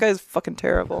like, this guy's fucking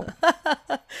terrible.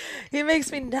 He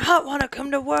makes me not want to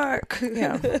come to work.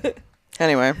 Yeah.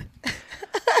 Anyway,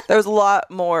 there's a lot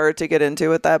more to get into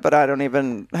with that, but I don't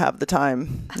even have the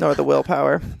time nor the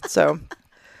willpower. So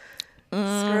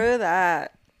screw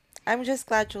that. I'm just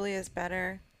glad Julia's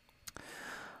better.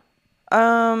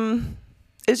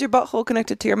 Is your butthole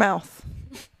connected to your mouth?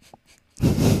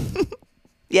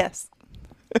 Yes.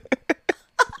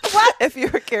 What? If you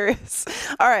were curious.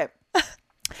 All right.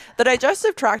 The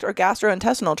digestive tract or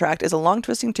gastrointestinal tract is a long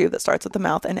twisting tube that starts at the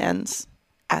mouth and ends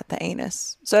at the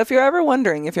anus. So if you're ever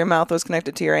wondering if your mouth was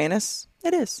connected to your anus,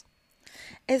 it is.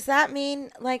 Does that mean,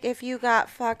 like, if you got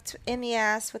fucked in the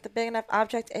ass with a big enough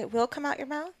object, it will come out your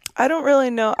mouth? I don't really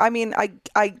know. I mean,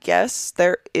 I guess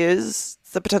there is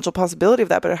the potential possibility of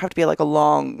that, but it'd have to be like a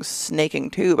long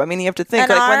snaking tube. I mean, you have to think,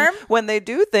 An like, arm? when they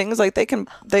do things, like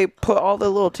they put all the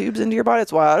little tubes into your body.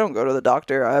 That's why I don't go to the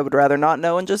doctor. I would rather not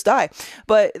know and just die.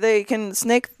 But they can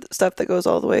snake stuff that goes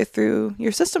all the way through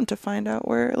your system to find out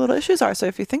where little issues are. So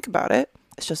if you think about it,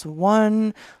 it's just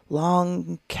one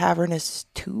long cavernous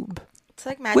tube. It's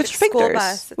like Magic School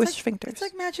Bus. Which sphincters? It's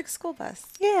like Magic School Bus.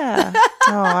 Yeah.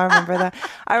 Oh, I remember that.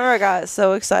 I remember I got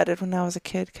so excited when I was a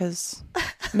kid because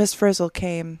Miss Frizzle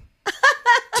came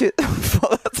to...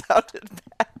 Well, that sounded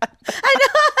bad. I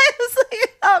know. I was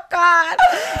like, oh, God.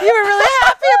 You were really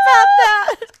happy about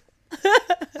that.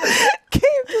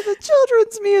 Came to the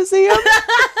Children's Museum.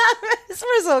 Miss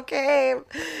Frizzle came.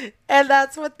 And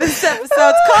that's what this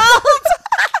episode's called.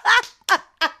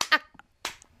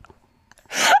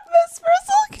 Miss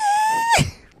Frizzle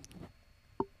came.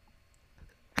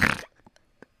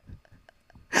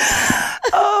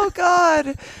 Oh,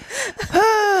 God.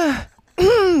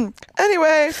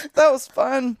 Anyway, that was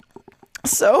fun.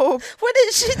 So, what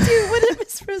did she do? What did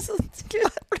Miss Frizzle do? I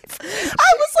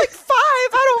was like 5.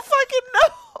 I don't fucking know.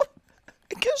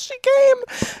 Because she came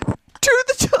to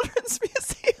the Children's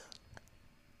Museum.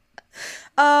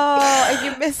 Oh, and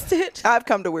you missed it? I've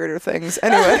come to weirder things.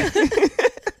 Anyway.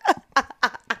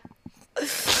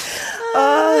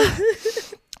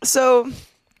 So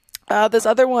this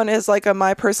other one is like a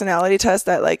my personality test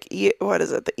that like what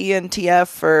is it, the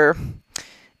ENTF or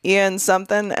EN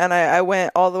something, and I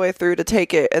went all the way through to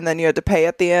take it, and then you had to pay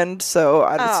at the end, so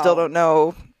I still don't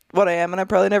know what I am, and I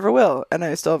probably never will, and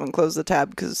I still haven't closed the tab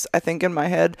because I think in my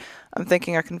head I'm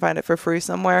thinking I can find it for free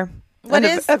somewhere.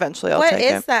 Eventually I'll take it.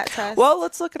 What is that test? Well,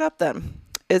 let's look it up then.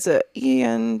 Is it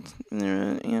ENTF?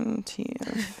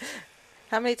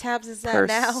 How many tabs is that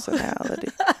now? Personality.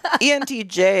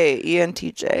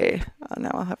 ENTJ. Oh,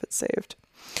 now I'll have it saved.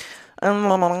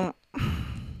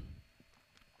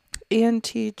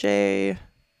 ENTJ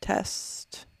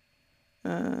test.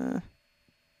 I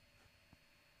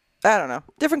don't know.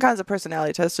 Different kinds of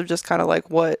personality tests of just kind of like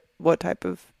what type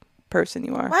of person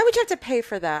you are. Why would you have to pay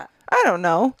for that? I don't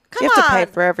know. Come you have to pay on.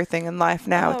 for everything in life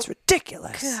now. Oh, it's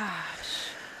ridiculous. Gosh.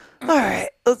 All right.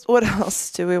 What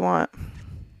else do we want?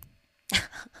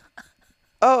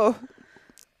 Oh.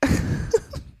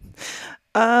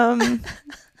 All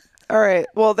right.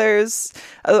 Well, there's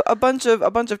a bunch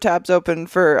of tabs open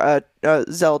for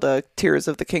Zelda Tears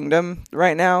of the Kingdom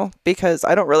right now because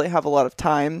I don't really have a lot of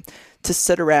time to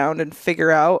sit around and figure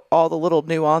out all the little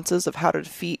nuances of how to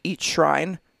defeat each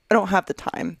shrine. I don't have the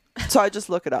time. So I just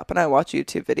look it up and I watch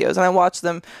YouTube videos and I watch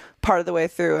them part of the way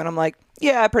through and I'm like,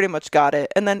 yeah, I pretty much got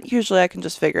it. And then usually I can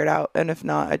just figure it out. And if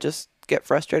not, I just get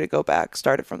frustrated, go back,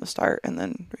 start it from the start, and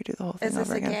then redo the whole thing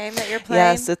over again. Is this a game that you're playing?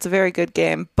 Yes, it's a very good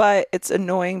game, but it's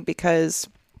annoying because,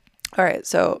 all right,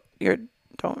 so you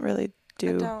don't really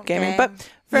do gaming, but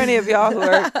for any of y'all who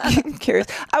are curious,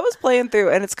 I was playing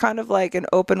through, and it's kind of like an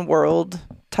open world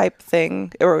type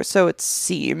thing, or so it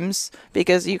seems,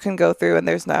 because you can go through, and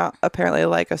there's not apparently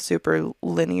like a super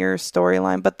linear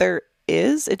storyline, but there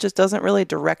is. It just doesn't really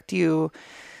direct you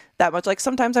that much. Like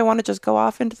sometimes I want to just go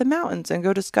off into the mountains and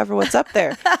go discover what's up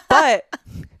there. But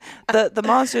the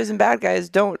monsters and bad guys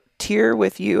don't tier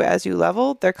with you as you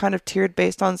level. They're kind of tiered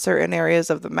based on certain areas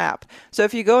of the map. So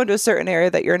if you go into a certain area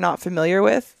that you're not familiar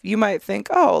with, you might think,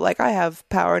 oh, like I have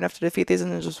power enough to defeat these,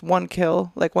 and then just one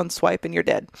kill, like one swipe and you're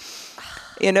dead.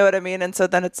 You know what I mean? And so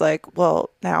then it's like,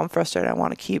 well, now I'm frustrated. I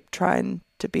want to keep trying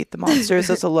to beat the monsters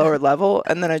as a lower level,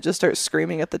 and then I just start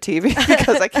screaming at the TV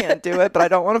because I can't do it, but I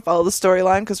don't want to follow the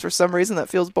storyline because for some reason that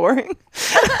feels boring.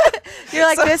 You're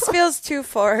like, this feels too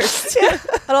forced. Yeah.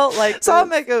 I don't like so this. I'll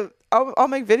make I'll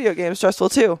make video games stressful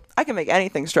too. I can make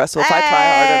anything stressful if I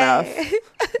try hard enough.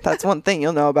 That's one thing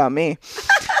you'll know about me.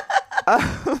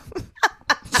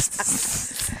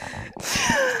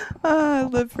 I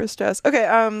live for stress. Okay.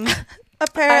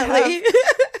 Apparently.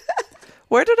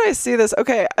 Where did I see this?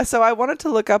 Okay, so I wanted to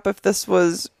look up if this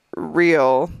was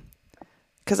real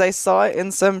because I saw it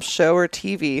in some show or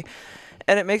TV,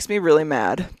 and it makes me really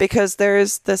mad because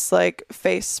there's this like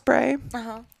face spray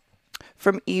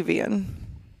from Evian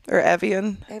or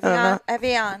Evian. I don't know.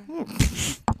 Evian.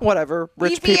 Whatever,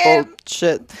 rich Evian. people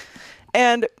shit.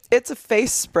 And it's a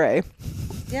face spray.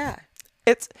 Yeah.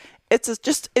 It's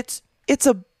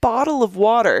a bottle of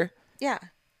water. Yeah.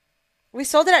 We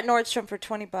sold it at Nordstrom for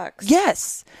 $20.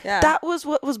 Yes. Yeah. That was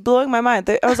what was blowing my mind.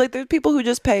 I was like, there's people who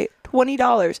just pay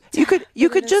 $20. You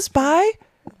could just buy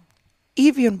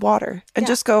Evian water and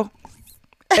just go,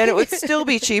 and it would still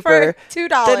be cheaper for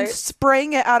 $2 than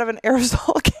spraying it out of an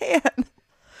aerosol can.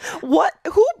 What?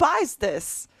 Who buys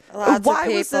this? Lots why of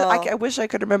people. was it? I wish I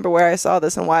could remember where I saw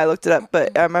this and why I looked it up,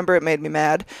 but I remember it made me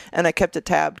mad, and I kept it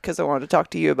tabbed because I wanted to talk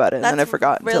to you about it, and then I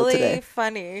forgot until today. Really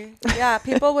funny. Yeah,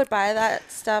 people would buy that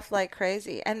stuff like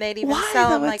crazy, and they'd even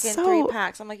sell them like in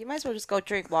 3-packs. I'm like, you might as well just go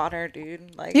drink water,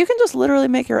 dude. Like, you can just literally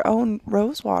make your own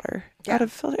rose water out of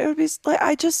filter. It would be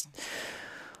like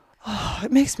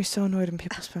it makes me so annoyed when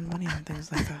people spend money on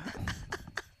things like that.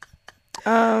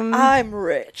 I'm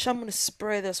rich. I'm gonna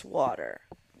spray this water.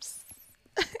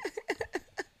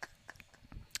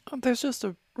 There's just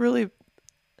a really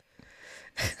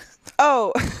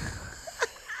there's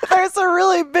a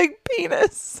really big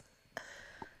penis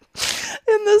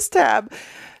in this tab.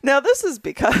 Now this is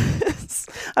because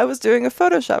I was doing a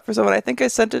Photoshop for someone. I think I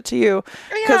sent it to you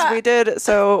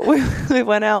because we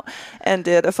went out and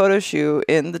did a photo shoot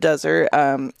in the desert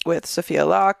with Sophia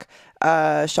Locke,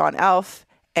 Sean Alf,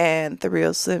 and the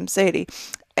real Slim Sadie.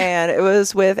 And it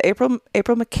was with April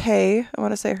McKay, I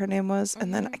want to say her name was,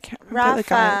 and then I can't remember the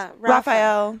guy.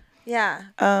 Raphael. Yeah.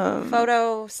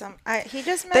 He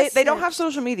just they don't have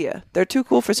social media. They're too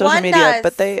cool for social media,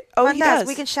 but he does.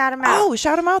 We can shout him out. Oh,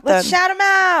 shout him out Let's shout him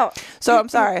out. So I'm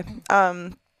sorry.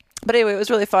 But anyway, it was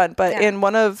really fun. But in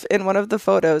one of the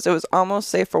photos, it was almost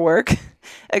safe for work,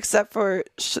 except for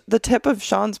the tip of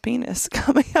Sean's penis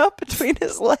coming out between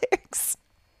his legs.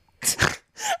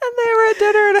 And they were at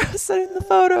dinner, and I was sending the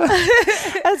photo.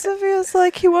 And Sophia's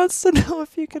like, he wants to know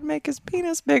if you can make his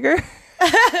penis bigger.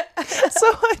 So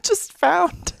I just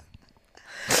found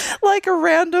like a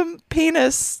random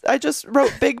penis. I just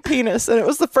wrote big penis, and it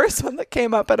was the first one that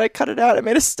came up, and I cut it out. I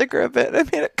made a sticker of it, and I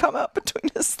made it come out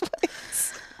between his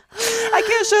legs. I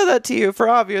can't show that to you for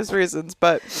obvious reasons,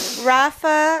 but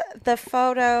Rafa the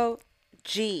Photo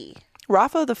G.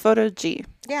 Rafa the Photo G.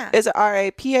 Yeah. Is it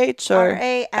RAPH or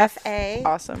RAFA?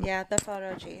 Awesome. Yeah, the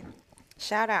Photo G.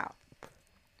 Shout out.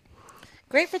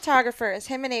 Great photographers.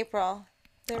 Him and April.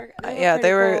 They were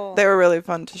cool. They were really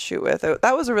fun to shoot with.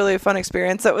 That was a really fun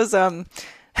experience. That was that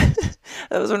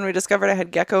was when we discovered I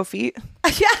had gecko feet.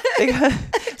 Yeah.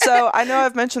 So I know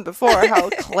I've mentioned before how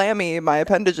clammy my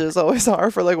appendages always are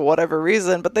for like whatever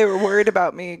reason, but they were worried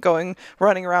about me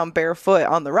running around barefoot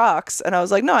on the rocks, and I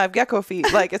was like, no, I have gecko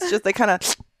feet. Like it's just they kind of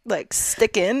like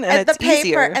stick in, and it's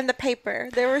easier. And the paper.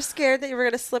 They were scared that you were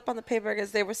going to slip on the paper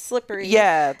because they were slippery.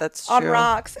 Yeah, that's true. On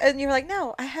rocks. And you were like,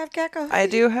 no, I have gecko feet. I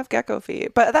do have gecko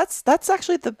feet. But that's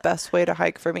actually the best way to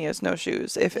hike for me is no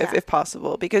shoes, if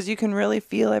possible, because you can really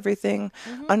feel everything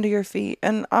under your feet.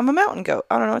 And I'm a mountain goat.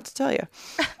 I don't know what to tell you.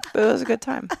 But it was a good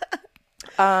time.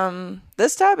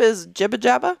 This tab is Jibba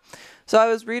Jabba. So I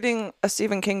was reading a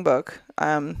Stephen King book,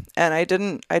 and I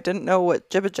didn't know what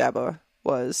Jibba Jabba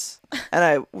was, and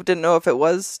I didn't know if it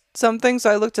was something,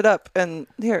 so I looked it up, and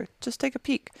here, just take a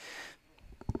peek.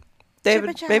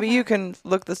 David, maybe you can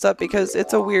look this up because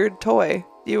it's a weird toy.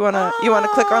 You wanna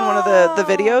click on one of the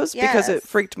videos? Yes. Because it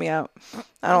freaked me out.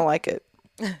 I don't like it.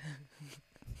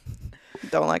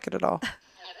 Don't like it at all.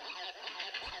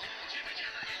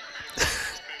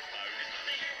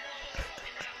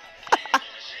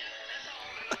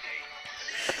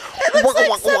 It looks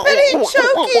like somebody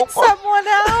choking someone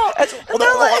out. The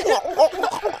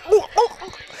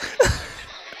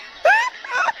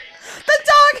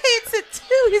dog hates it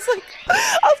too. He's like,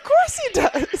 of course he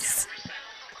does.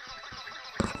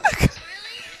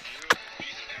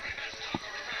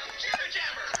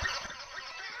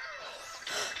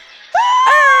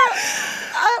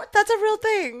 that's a real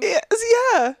thing. Yes,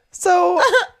 yeah. So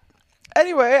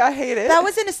anyway, I hate it. That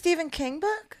was in a Stephen King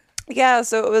book? Yeah,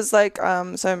 so it was like,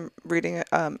 so I'm reading it,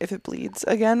 If It Bleeds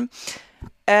again,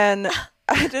 and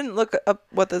I didn't look up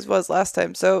what this was last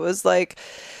time, so it was like,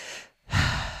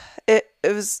 it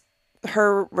was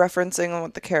her referencing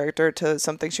with the character to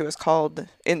something she was called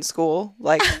in school,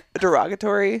 like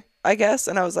derogatory, I guess.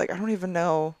 And I was like, I don't even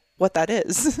know what that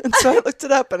is. And so I looked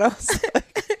it up and I was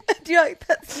like, do you like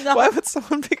that's not? Why would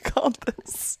someone be called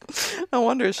this? No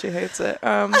wonder she hates it.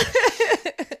 I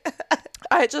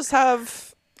just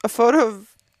have a photo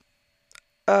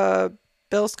of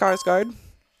Bill Skarsgård.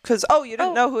 Because, you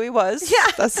didn't know who he was. Yeah.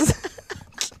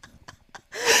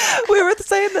 We were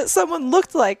saying that someone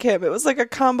looked like him. It was like a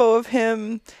combo of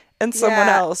him and someone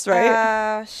else,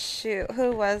 right? Oh, shoot.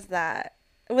 Who was that?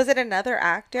 Was it another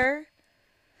actor?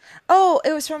 Oh,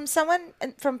 it was from someone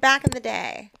from back in the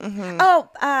day. Mm-hmm. Oh,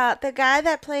 the guy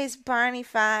that plays Barney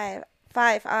Five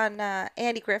on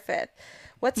Andy Griffith.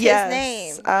 What's his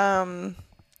name?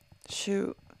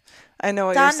 Shoot. I know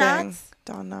what you're saying.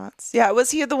 Don Knotts. Yeah,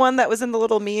 was he the one that was in the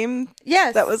little meme?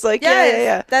 Yes. That was like,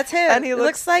 yeah. That's him. And he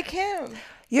looks like him.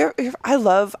 I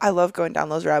love going down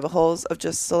those rabbit holes of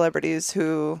just celebrities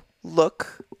who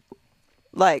look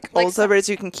like old celebrities.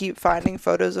 You can keep finding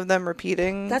photos of them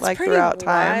repeating throughout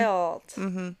time. Wild.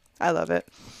 Mm-hmm. I love it.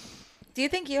 Do you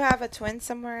think you have a twin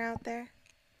somewhere out there?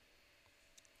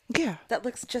 Yeah. That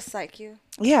looks just like you?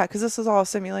 Yeah, because this is all a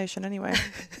simulation anyway.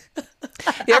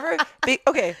 You ever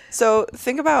okay, so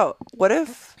think about what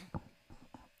if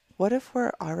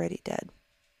we're already dead?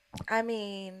 I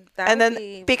mean, that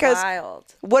would be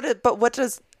wild. What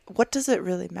does it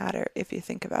really matter if you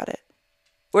think about it?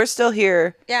 We're still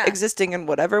here, existing in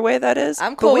whatever way that is.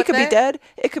 I'm cool but we with could it. be dead.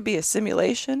 It could be a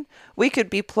simulation. We could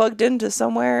be plugged into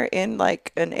somewhere in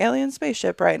like an alien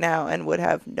spaceship right now and would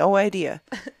have no idea.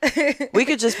 We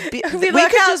could just be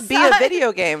just be a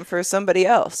video game for somebody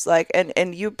else. But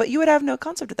you would have no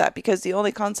concept of that because the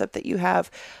only concept that you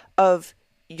have of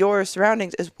your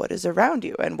surroundings is what is around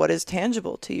you and what is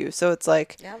tangible to you. So it's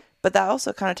like, but that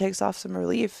also kind of takes off some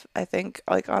relief, I think,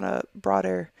 like on a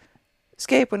broader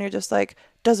scape when you're just like,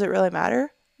 does it really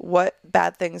matter what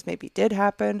bad things maybe did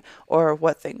happen or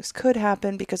what things could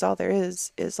happen? Because all there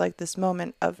is like this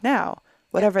moment of now,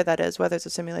 whatever that is, whether it's a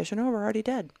simulation or we're already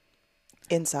dead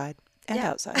inside and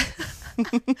outside.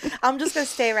 I'm just going to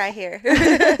stay right here.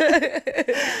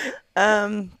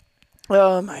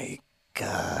 Oh my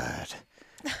God.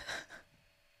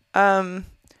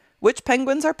 Which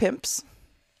penguins are pimps?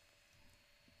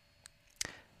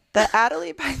 The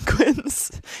Adelie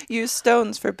penguins use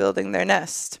stones for building their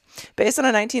nest. Based on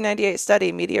a 1998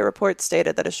 study, media reports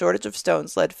stated that a shortage of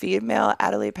stones led female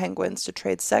Adelie penguins to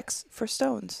trade sex for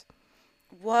stones.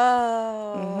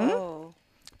 Whoa. Mm-hmm.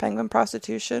 Penguin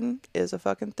prostitution is a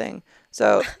fucking thing.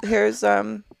 So here's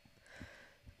the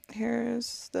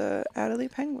Adelie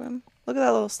penguin. Look at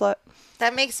that little slut.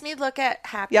 That makes me look at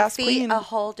Happy Feet queen. a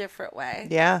whole different way.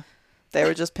 Yeah. They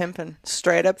were just pimping.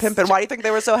 Straight up pimping. Why do you think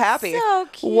they were so happy? So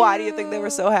cute. Why do you think they were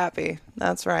so happy?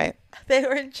 That's right. They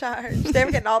were in charge. They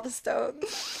were getting all the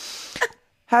stones.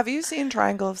 Have you seen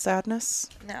Triangle of Sadness?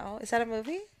 No. Is that a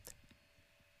movie?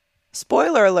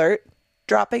 Spoiler alert.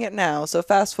 Dropping it now. So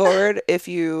fast forward if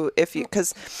you,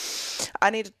 because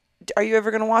are you ever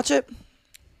going to watch it?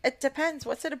 It depends.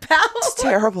 What's it about? It's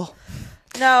terrible.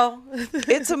 No.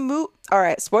 It's a All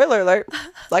right. Spoiler alert.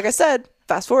 Like I said,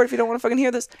 fast forward if you don't want to fucking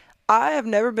hear this. I have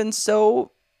never been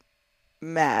so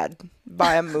mad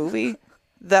by a movie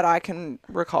that I can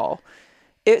recall.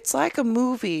 It's like a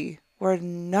movie where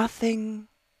nothing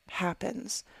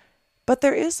happens, but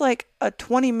there is like a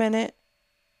 20-minute,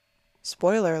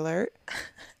 spoiler alert,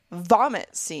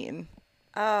 vomit scene.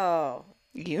 Oh.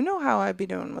 You know how I'd be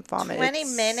doing with vomit. 20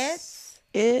 minutes?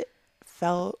 It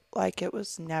felt like it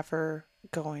was never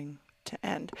going to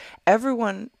end.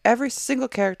 Every single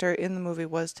character in the movie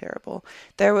was terrible.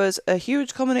 There was a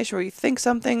huge culmination where you think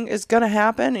something is gonna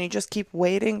happen and you just keep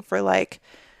waiting for like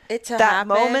that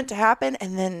moment to happen,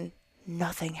 and then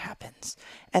nothing happens.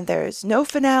 And there's no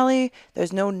finale.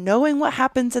 There's no knowing what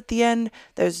happens at the end.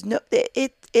 There's no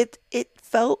it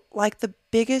felt like the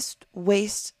biggest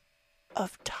waste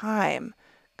of time,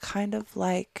 kind of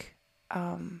like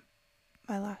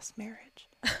my last marriage.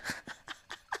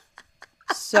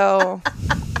 So,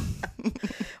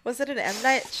 was it an M.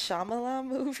 Night Shyamalan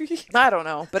movie? I don't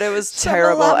know, but it was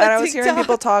terrible. And I was hearing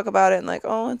people talk about it and like,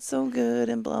 oh, it's so good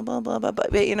and blah, blah, blah, blah.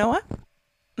 But you know what?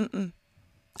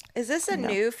 Is this a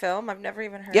new film? I've never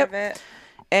even heard of it.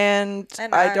 And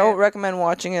I don't recommend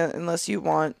watching it unless you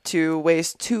want to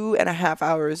waste 2.5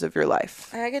 hours of your life.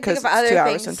 I can think of other 2 things.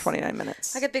 hours and 29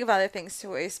 minutes. I can think of other things to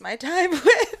waste my time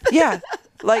with. Yeah.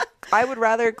 Like, I would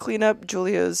rather clean up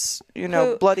Julia's,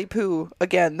 bloody poo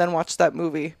again than watch that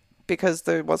movie because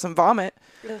there wasn't vomit.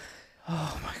 Ugh.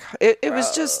 Oh my God.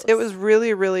 It was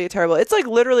really, really terrible. It's like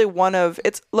literally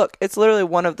it's literally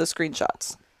one of the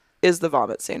screenshots. is the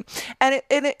vomit scene. And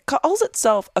it calls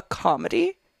itself a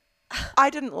comedy. I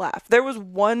didn't laugh. There was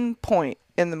one point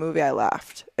in the movie I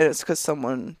laughed, and it's because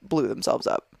someone blew themselves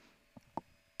up.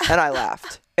 And I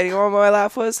laughed. And you know what my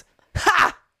laugh was?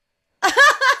 Ha!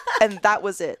 And that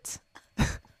was it.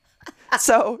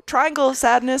 So Triangle of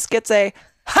Sadness gets a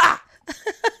ha!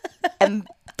 And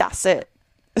that's it.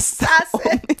 That's the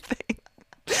only thing.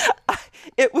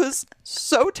 It was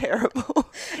so terrible.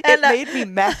 It made me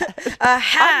mad.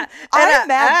 I'm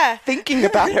mad thinking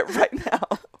about it right now.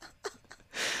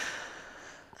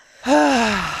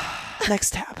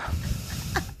 Next tab.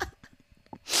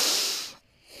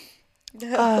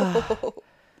 No.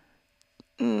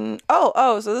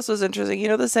 So this was interesting. You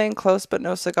know the saying "close but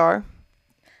no cigar"?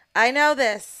 I know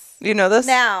this. You know this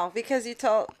now because you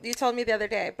told me the other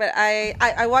day, but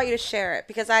I want you to share it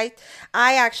because I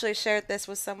actually shared this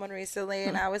with someone recently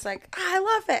and I was like, I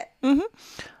love it. Mm-hmm.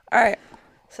 All right.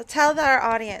 So tell our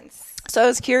audience. So I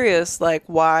was curious, like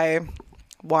why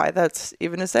that's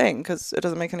even a saying, because it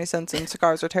doesn't make any sense and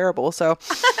cigars are terrible. So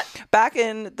back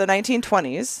in the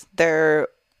 1920s,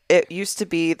 it used to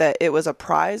be that it was a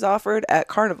prize offered at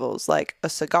carnivals, like a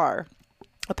cigar.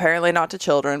 Apparently not to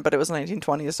children, but it was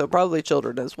 1920s, so probably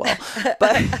children as well.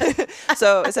 But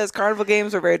so it says carnival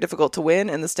games were very difficult to win,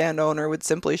 and the stand owner would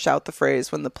simply shout the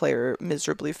phrase when the player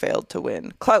miserably failed to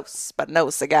win. Close, but no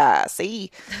cigar.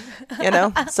 See,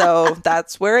 So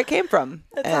that's where it came from.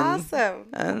 That's awesome.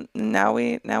 And now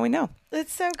we know.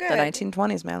 It's so good. The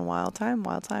 1920s, man, wild time.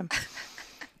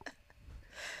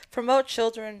 Promote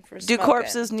children for smoking. Do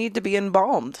corpses need to be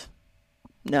embalmed?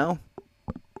 No,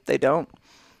 they don't.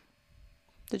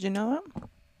 Did you know that?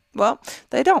 Well,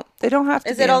 they don't. They don't have to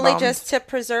be Is it only embalmed. just to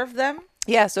preserve them?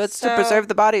 Yeah, so it's to preserve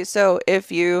the body. So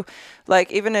if you,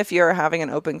 even if you're having an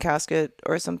open casket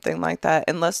or something like that,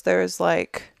 unless there's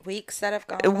weeks that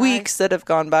have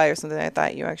gone by or something like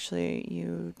that,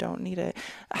 you don't need it.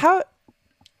 How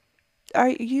are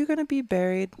you going to be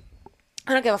buried?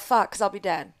 I don't give a fuck because I'll be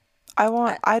dead.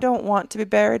 I don't want to be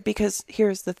buried because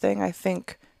here's the thing. I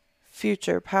think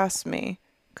future past me,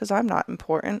 because I'm not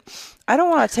important. I don't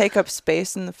want to take up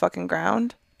space in the fucking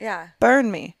ground. Yeah.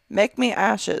 Burn me. Make me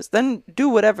ashes. Then do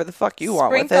whatever the fuck you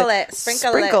want with it.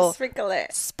 Sprinkle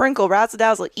it. Sprinkle.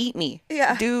 Razzle-dazzle. Eat me.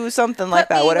 Yeah. Do something like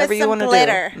that. Whatever you want to do.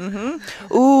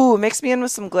 Mm-hmm. Ooh, mix me in with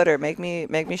some glitter. Make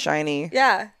me shiny.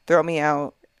 Yeah. Throw me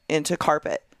out into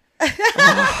carpet.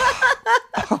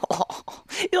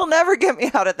 You'll never get me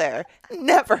out of there.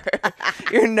 Never.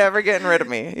 You're never getting rid of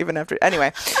me, even after.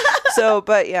 Anyway. So,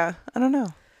 but yeah, I don't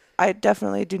know. I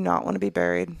definitely do not want to be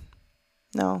buried.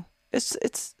 No.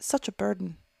 It's such a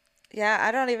burden. Yeah,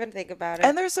 I don't even think about it.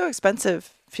 And they're so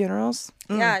expensive, funerals.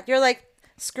 Yeah, you're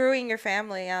screwing your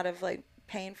family out of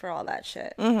paying for all that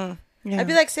shit. Mm-hmm. Yeah. I'd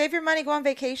be save your money, go on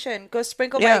vacation, go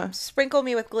sprinkle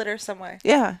me with glitter somewhere.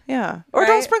 Yeah, yeah. Or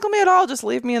don't sprinkle me at all. Just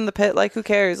leave me in the pit. Who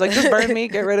cares? Just burn me,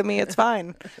 get rid of me. It's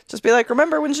fine. Just be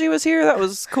remember when she was here? That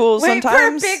was cool. Wait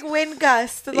sometimes. For a big wind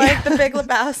gust, the Big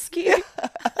Lebowski.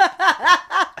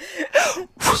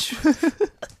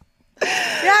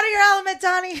 You're out of your element,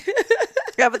 Donnie.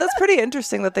 Yeah, but that's pretty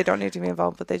interesting that they don't need to be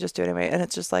involved, but they just do it anyway. And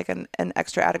it's just an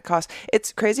extra added cost.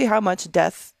 It's crazy how much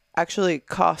death actually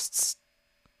costs.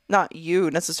 Not you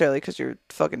necessarily because you're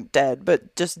fucking dead,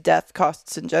 but just death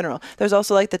costs in general. There's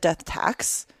also the death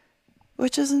tax,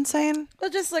 which is insane. Well,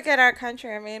 just look at our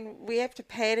country. I mean, we have to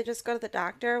pay to just go to the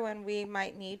doctor when we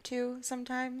might need to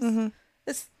sometimes. Mm-hmm.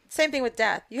 It's same thing with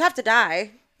death. You have to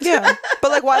die. Yeah,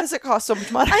 but why does it cost so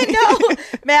much money? I know.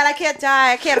 Man, I can't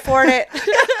die. I can't afford it.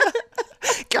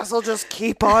 Guess I'll just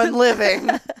keep on living.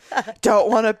 Don't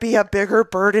want to be a bigger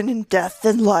burden in death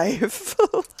than life.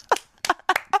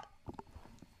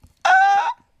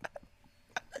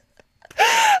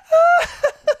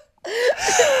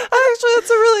 Actually,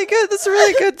 that's a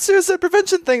really good suicide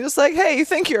prevention thing. Just hey, you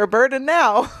think you're a burden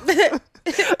now.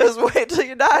 Just wait till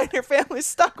you die and your family's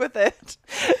stuck with it.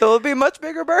 It will be a much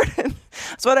bigger burden.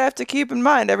 That's what I have to keep in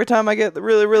mind every time I get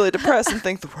really, really depressed and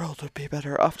think the world would be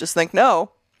better off. Just think,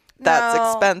 no, that's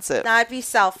expensive. That'd be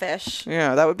selfish.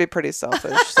 Yeah, that would be pretty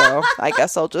selfish. So I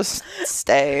guess I'll just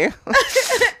stay.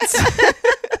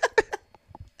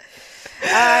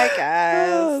 I guess.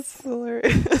 Oh, that's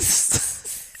hilarious.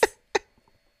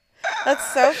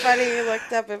 That's so funny you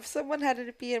looked up if someone had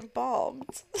to be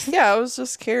embalmed. Yeah, I was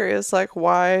just curious,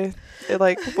 why,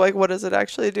 what does it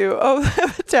actually do? Oh, I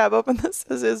have a tab open that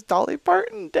says, is Dolly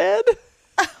Parton dead?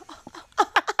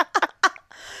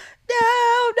 No,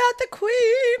 not the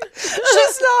queen.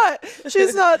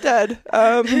 She's not dead.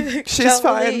 She's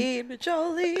fine.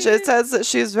 Jolene. It says that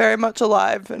she's very much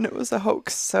alive and it was a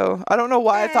hoax. So I don't know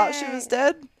why I thought she was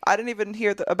dead. I didn't even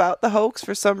hear about the hoax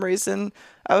for some reason.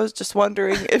 I was just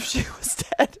wondering if she was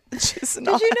dead. She's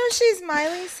not. Did you know she's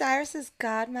Miley Cyrus's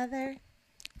godmother?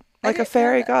 Like a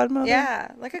fairy godmother?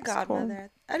 Yeah, like a That's godmother. cool.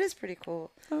 That is pretty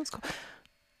cool. That was cool.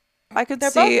 I could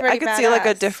They're both see pretty like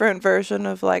a badass. different version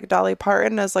of like Dolly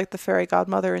Parton as like the fairy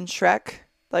godmother in Shrek.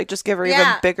 Like just give her even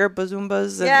Yeah. bigger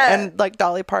bazoombas Yeah. and like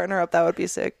Dolly Parton her up. That would be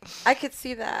sick. I could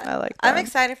see that. I like I'm that.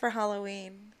 excited for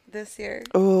Halloween this year.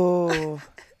 Oh,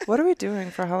 what are we doing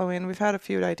for Halloween? We've had a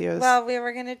few ideas. Well, we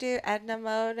were gonna do Edna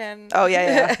mode and. Oh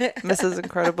yeah. Mrs.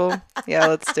 Incredible. Yeah,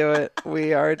 let's do it.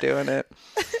 We are doing it.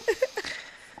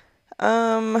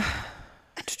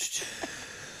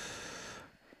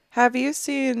 Have you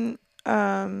seen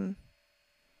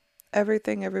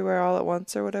Everything Everywhere All at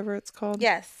Once or whatever it's called?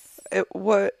 Yes.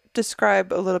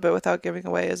 Describe a little bit without giving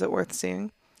away. Is it worth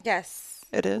seeing? Yes.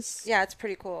 It is? Yeah, it's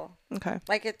pretty cool. Okay.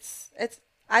 Like it's.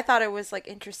 I thought it was like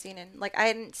interesting and like I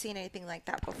hadn't seen anything like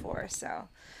that before, so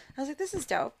I was like, this is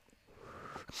dope.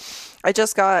 I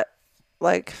just got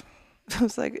like, I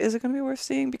was like, is it going to be worth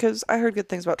seeing? Because I heard good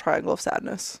things about Triangle of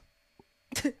Sadness.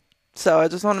 So I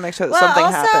just want to make sure that something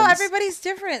also, happens. everybody's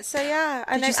different, so yeah.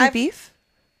 Did you see Beef?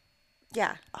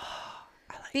 Yeah. Oh,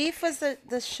 I like Beef was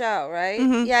the show, right?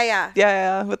 Mhm. Yeah.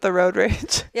 Yeah, with the road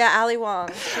rage. Yeah, Ali Wong.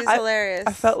 She's hilarious.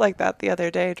 I felt like that the other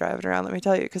day driving around, let me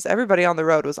tell you, because everybody on the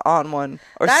road was on one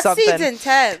or that something. scene's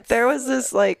intense. There was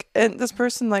this like, and this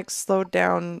person like slowed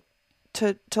down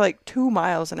to like 2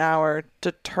 miles an hour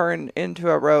to turn into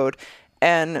a road,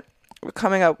 and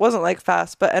coming up wasn't like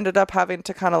fast, but ended up having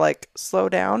to kind of like slow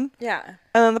down. Yeah.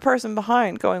 And then the person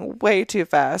behind going way too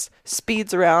fast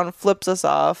speeds around, flips us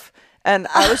off. And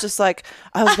I was just like,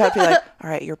 I was about to be like, all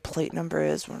right, your plate number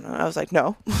is. I was like,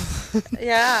 no.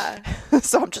 Yeah.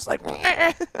 So I'm just like,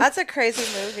 That's a crazy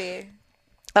movie.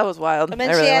 that was wild. And then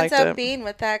I really she ends liked up it. being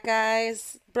with that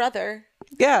guy's brother.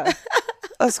 Yeah.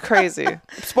 That's crazy.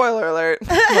 Spoiler alert.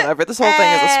 Whatever. This whole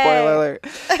thing is a spoiler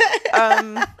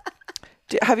alert.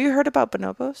 Have you heard about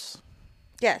bonobos?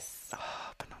 Yes.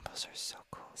 Oh, bonobos are so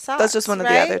cool. Socks, That's just one of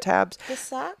the right? other tabs. The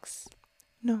socks?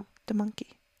 No, the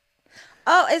monkey.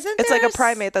 Oh, isn't It's there like a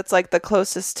primate that's like the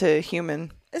closest to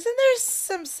human. Isn't there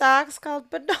some socks called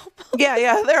bonobos?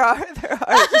 Yeah, there are.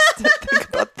 I just didn't think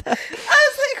about that. I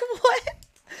was like, what?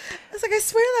 I was like, I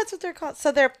swear that's what they're called.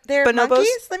 So they're Bonobos?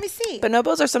 monkeys? Let me see.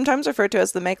 Bonobos are sometimes referred to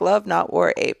as the make love, not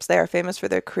war apes. They are famous for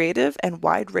their creative and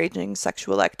wide-ranging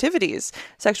sexual activities.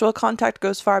 Sexual contact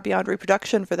goes far beyond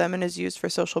reproduction for them and is used for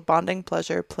social bonding,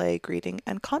 pleasure, play, greeting,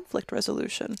 and conflict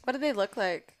resolution. What do they look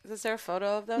like? Is there a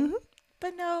photo of them?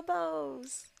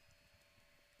 Bonobos.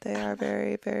 They are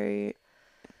very, very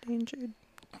endangered.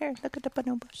 Here, look at the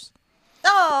bonobos.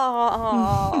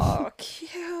 Oh,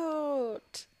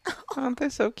 cute. Aren't they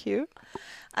so cute?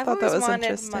 I've Thought that always was wanted a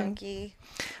interesting. monkey.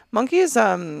 Monkeys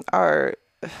are...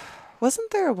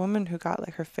 Wasn't there a woman who got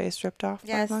like her face ripped off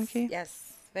Yes, by a monkey?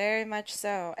 yes, very much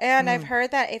so. And I've heard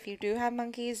that if you do have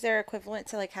monkeys, they're equivalent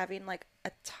to like having like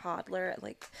a toddler,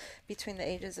 like between the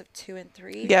ages of 2 and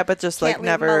 3. Yeah, but just Can't like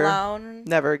leave them never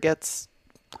alone. gets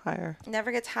higher.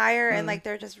 Never gets higher, and like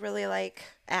they're just really like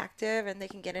active, and they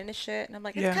can get into shit. And I'm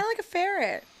like, it's Yeah. kind of like a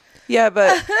ferret. Yeah,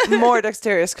 but more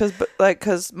dexterous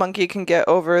because monkey can get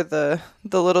over the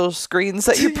little screens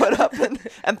that you put up,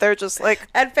 and they're just like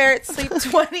And ferrets sleep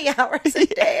 20 hours a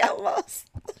day almost.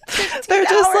 15 they're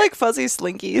just hours. like fuzzy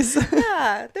slinkies.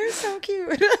 Yeah, they're so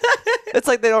cute. It's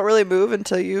like they don't really move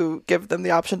until you give them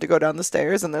the option to go down the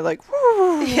stairs, and they're like,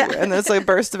 woo, Yeah. and then it's like a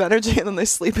burst of energy, and then they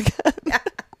sleep again.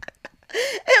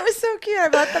 It was so cute. I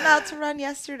brought them out to run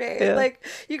yesterday. Yeah. Like,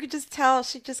 you could just tell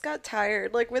she just got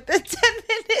tired. Like, within 10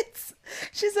 minutes,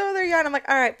 she's over there yawning. I'm like,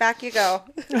 all right, back you go.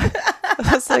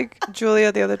 That's like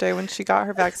Julia the other day when she got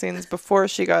her vaccines before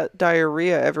she got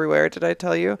diarrhea everywhere. Did I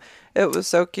tell you? It was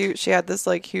so cute. She had this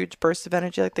like huge burst of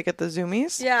energy, like they get the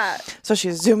zoomies. Yeah. So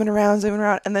she's zooming around,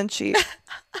 and then she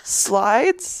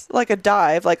slides like a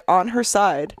dive, like on her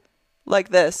side, like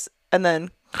this, and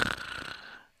then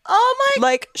Oh, my.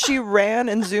 like she ran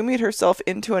and zoomied herself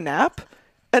into a nap,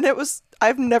 and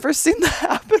I've never seen that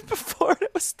happen before.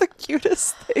 It was the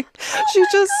cutest thing. She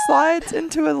just slides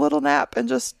into a little nap and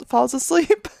just falls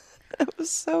asleep. It was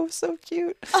so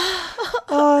cute.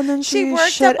 Oh, and then she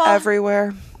worked shit up all-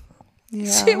 everywhere. Yeah.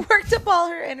 She worked up all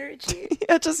her energy.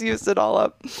 I just used it all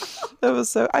up. It was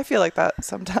so. I feel like that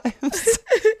sometimes.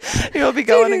 You'll be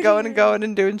going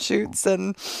and doing shoots,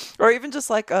 or even just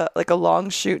like a long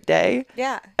shoot day.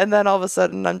 Yeah. And then all of a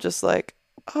sudden, I'm just like,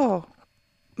 oh,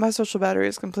 my social battery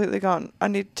is completely gone. I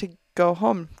need to go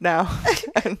home now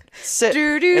and sit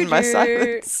in my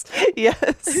silence.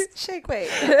 Yes. Shake weight.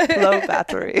 Low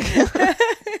battery.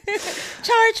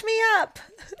 Charge me up.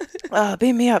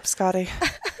 Beam me up, Scotty.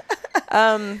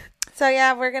 So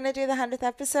yeah, we're gonna do the 100th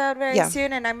episode very Yeah.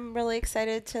 soon, and I'm really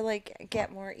excited to like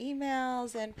get more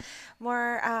emails and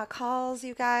more calls.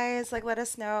 You guys like let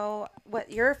us know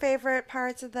what your favorite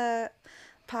parts of the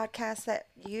podcast that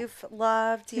you've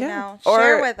loved. You know,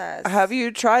 share Or with us. have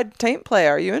you tried taint play?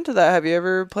 Are you into that? Have you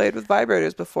ever played with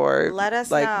vibrators before? Let us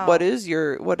like know. what is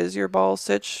your ball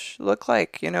sitch look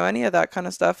like? You know, any of that kind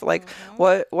of stuff. Like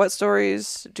what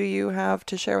stories do you have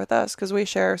to share with us? Because we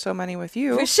share so many with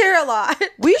you. We share a lot.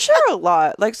 We share a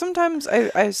lot. Like sometimes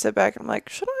I sit back and I'm like,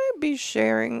 should I be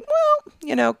sharing? Well,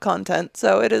 you know, content.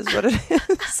 So it is what it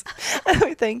is. And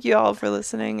we thank you all for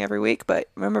listening every week. But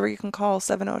remember, you can call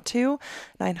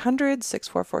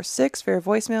 702-900-6446 for your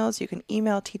voicemails. You can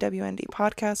email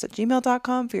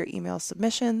twndpodcast@gmail.com for your email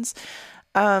submissions.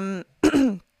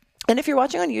 And if you're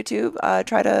watching on YouTube,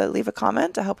 try to leave a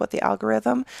comment to help with the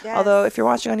algorithm. Yes. Although if you're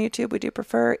watching on YouTube, we do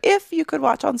prefer if you could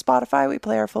watch on Spotify. We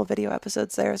play our full video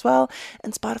episodes there as well.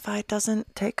 And Spotify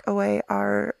doesn't take away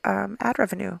our ad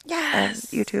revenue.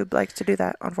 Yes. And YouTube likes to do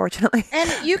that, unfortunately.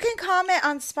 And you can comment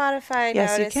on Spotify,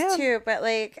 Yes, you notice can. too. But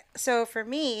like, so for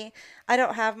me, I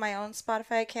don't have my own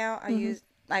Spotify account. I use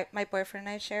my boyfriend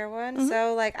and I share one.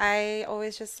 So like, I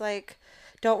always just like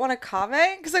don't want to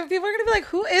comment because like, people are gonna be like,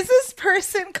 "Who is this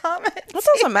person commenting?" It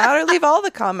doesn't matter. Leave all the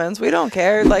comments. We don't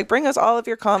care. Like, bring us all of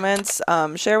your comments.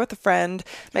 Share with a friend.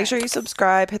 Make sure you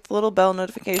subscribe. Hit the little bell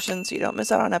notification so you don't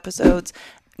miss out on episodes.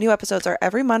 New episodes are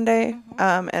every Monday,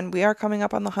 and we are coming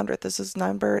up on the 100th. This is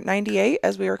number 98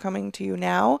 as we are coming to you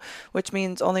now, which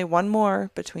means only one more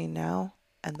between now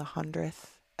and the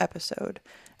 100th episode.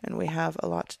 And we have a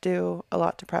lot to do, a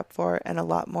lot to prep for, and a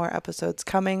lot more episodes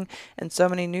coming, and so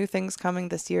many new things coming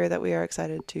this year that we are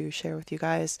excited to share with you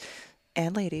guys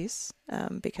and ladies,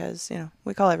 because, you know,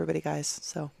 we call everybody guys.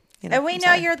 So, you know. And we I'm know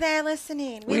sorry. you're there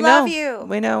listening. We know. love you.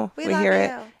 We know. We We love hear it.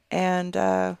 you. And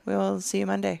we will see you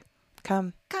Monday.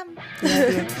 Come. Come. We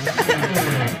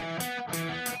love you.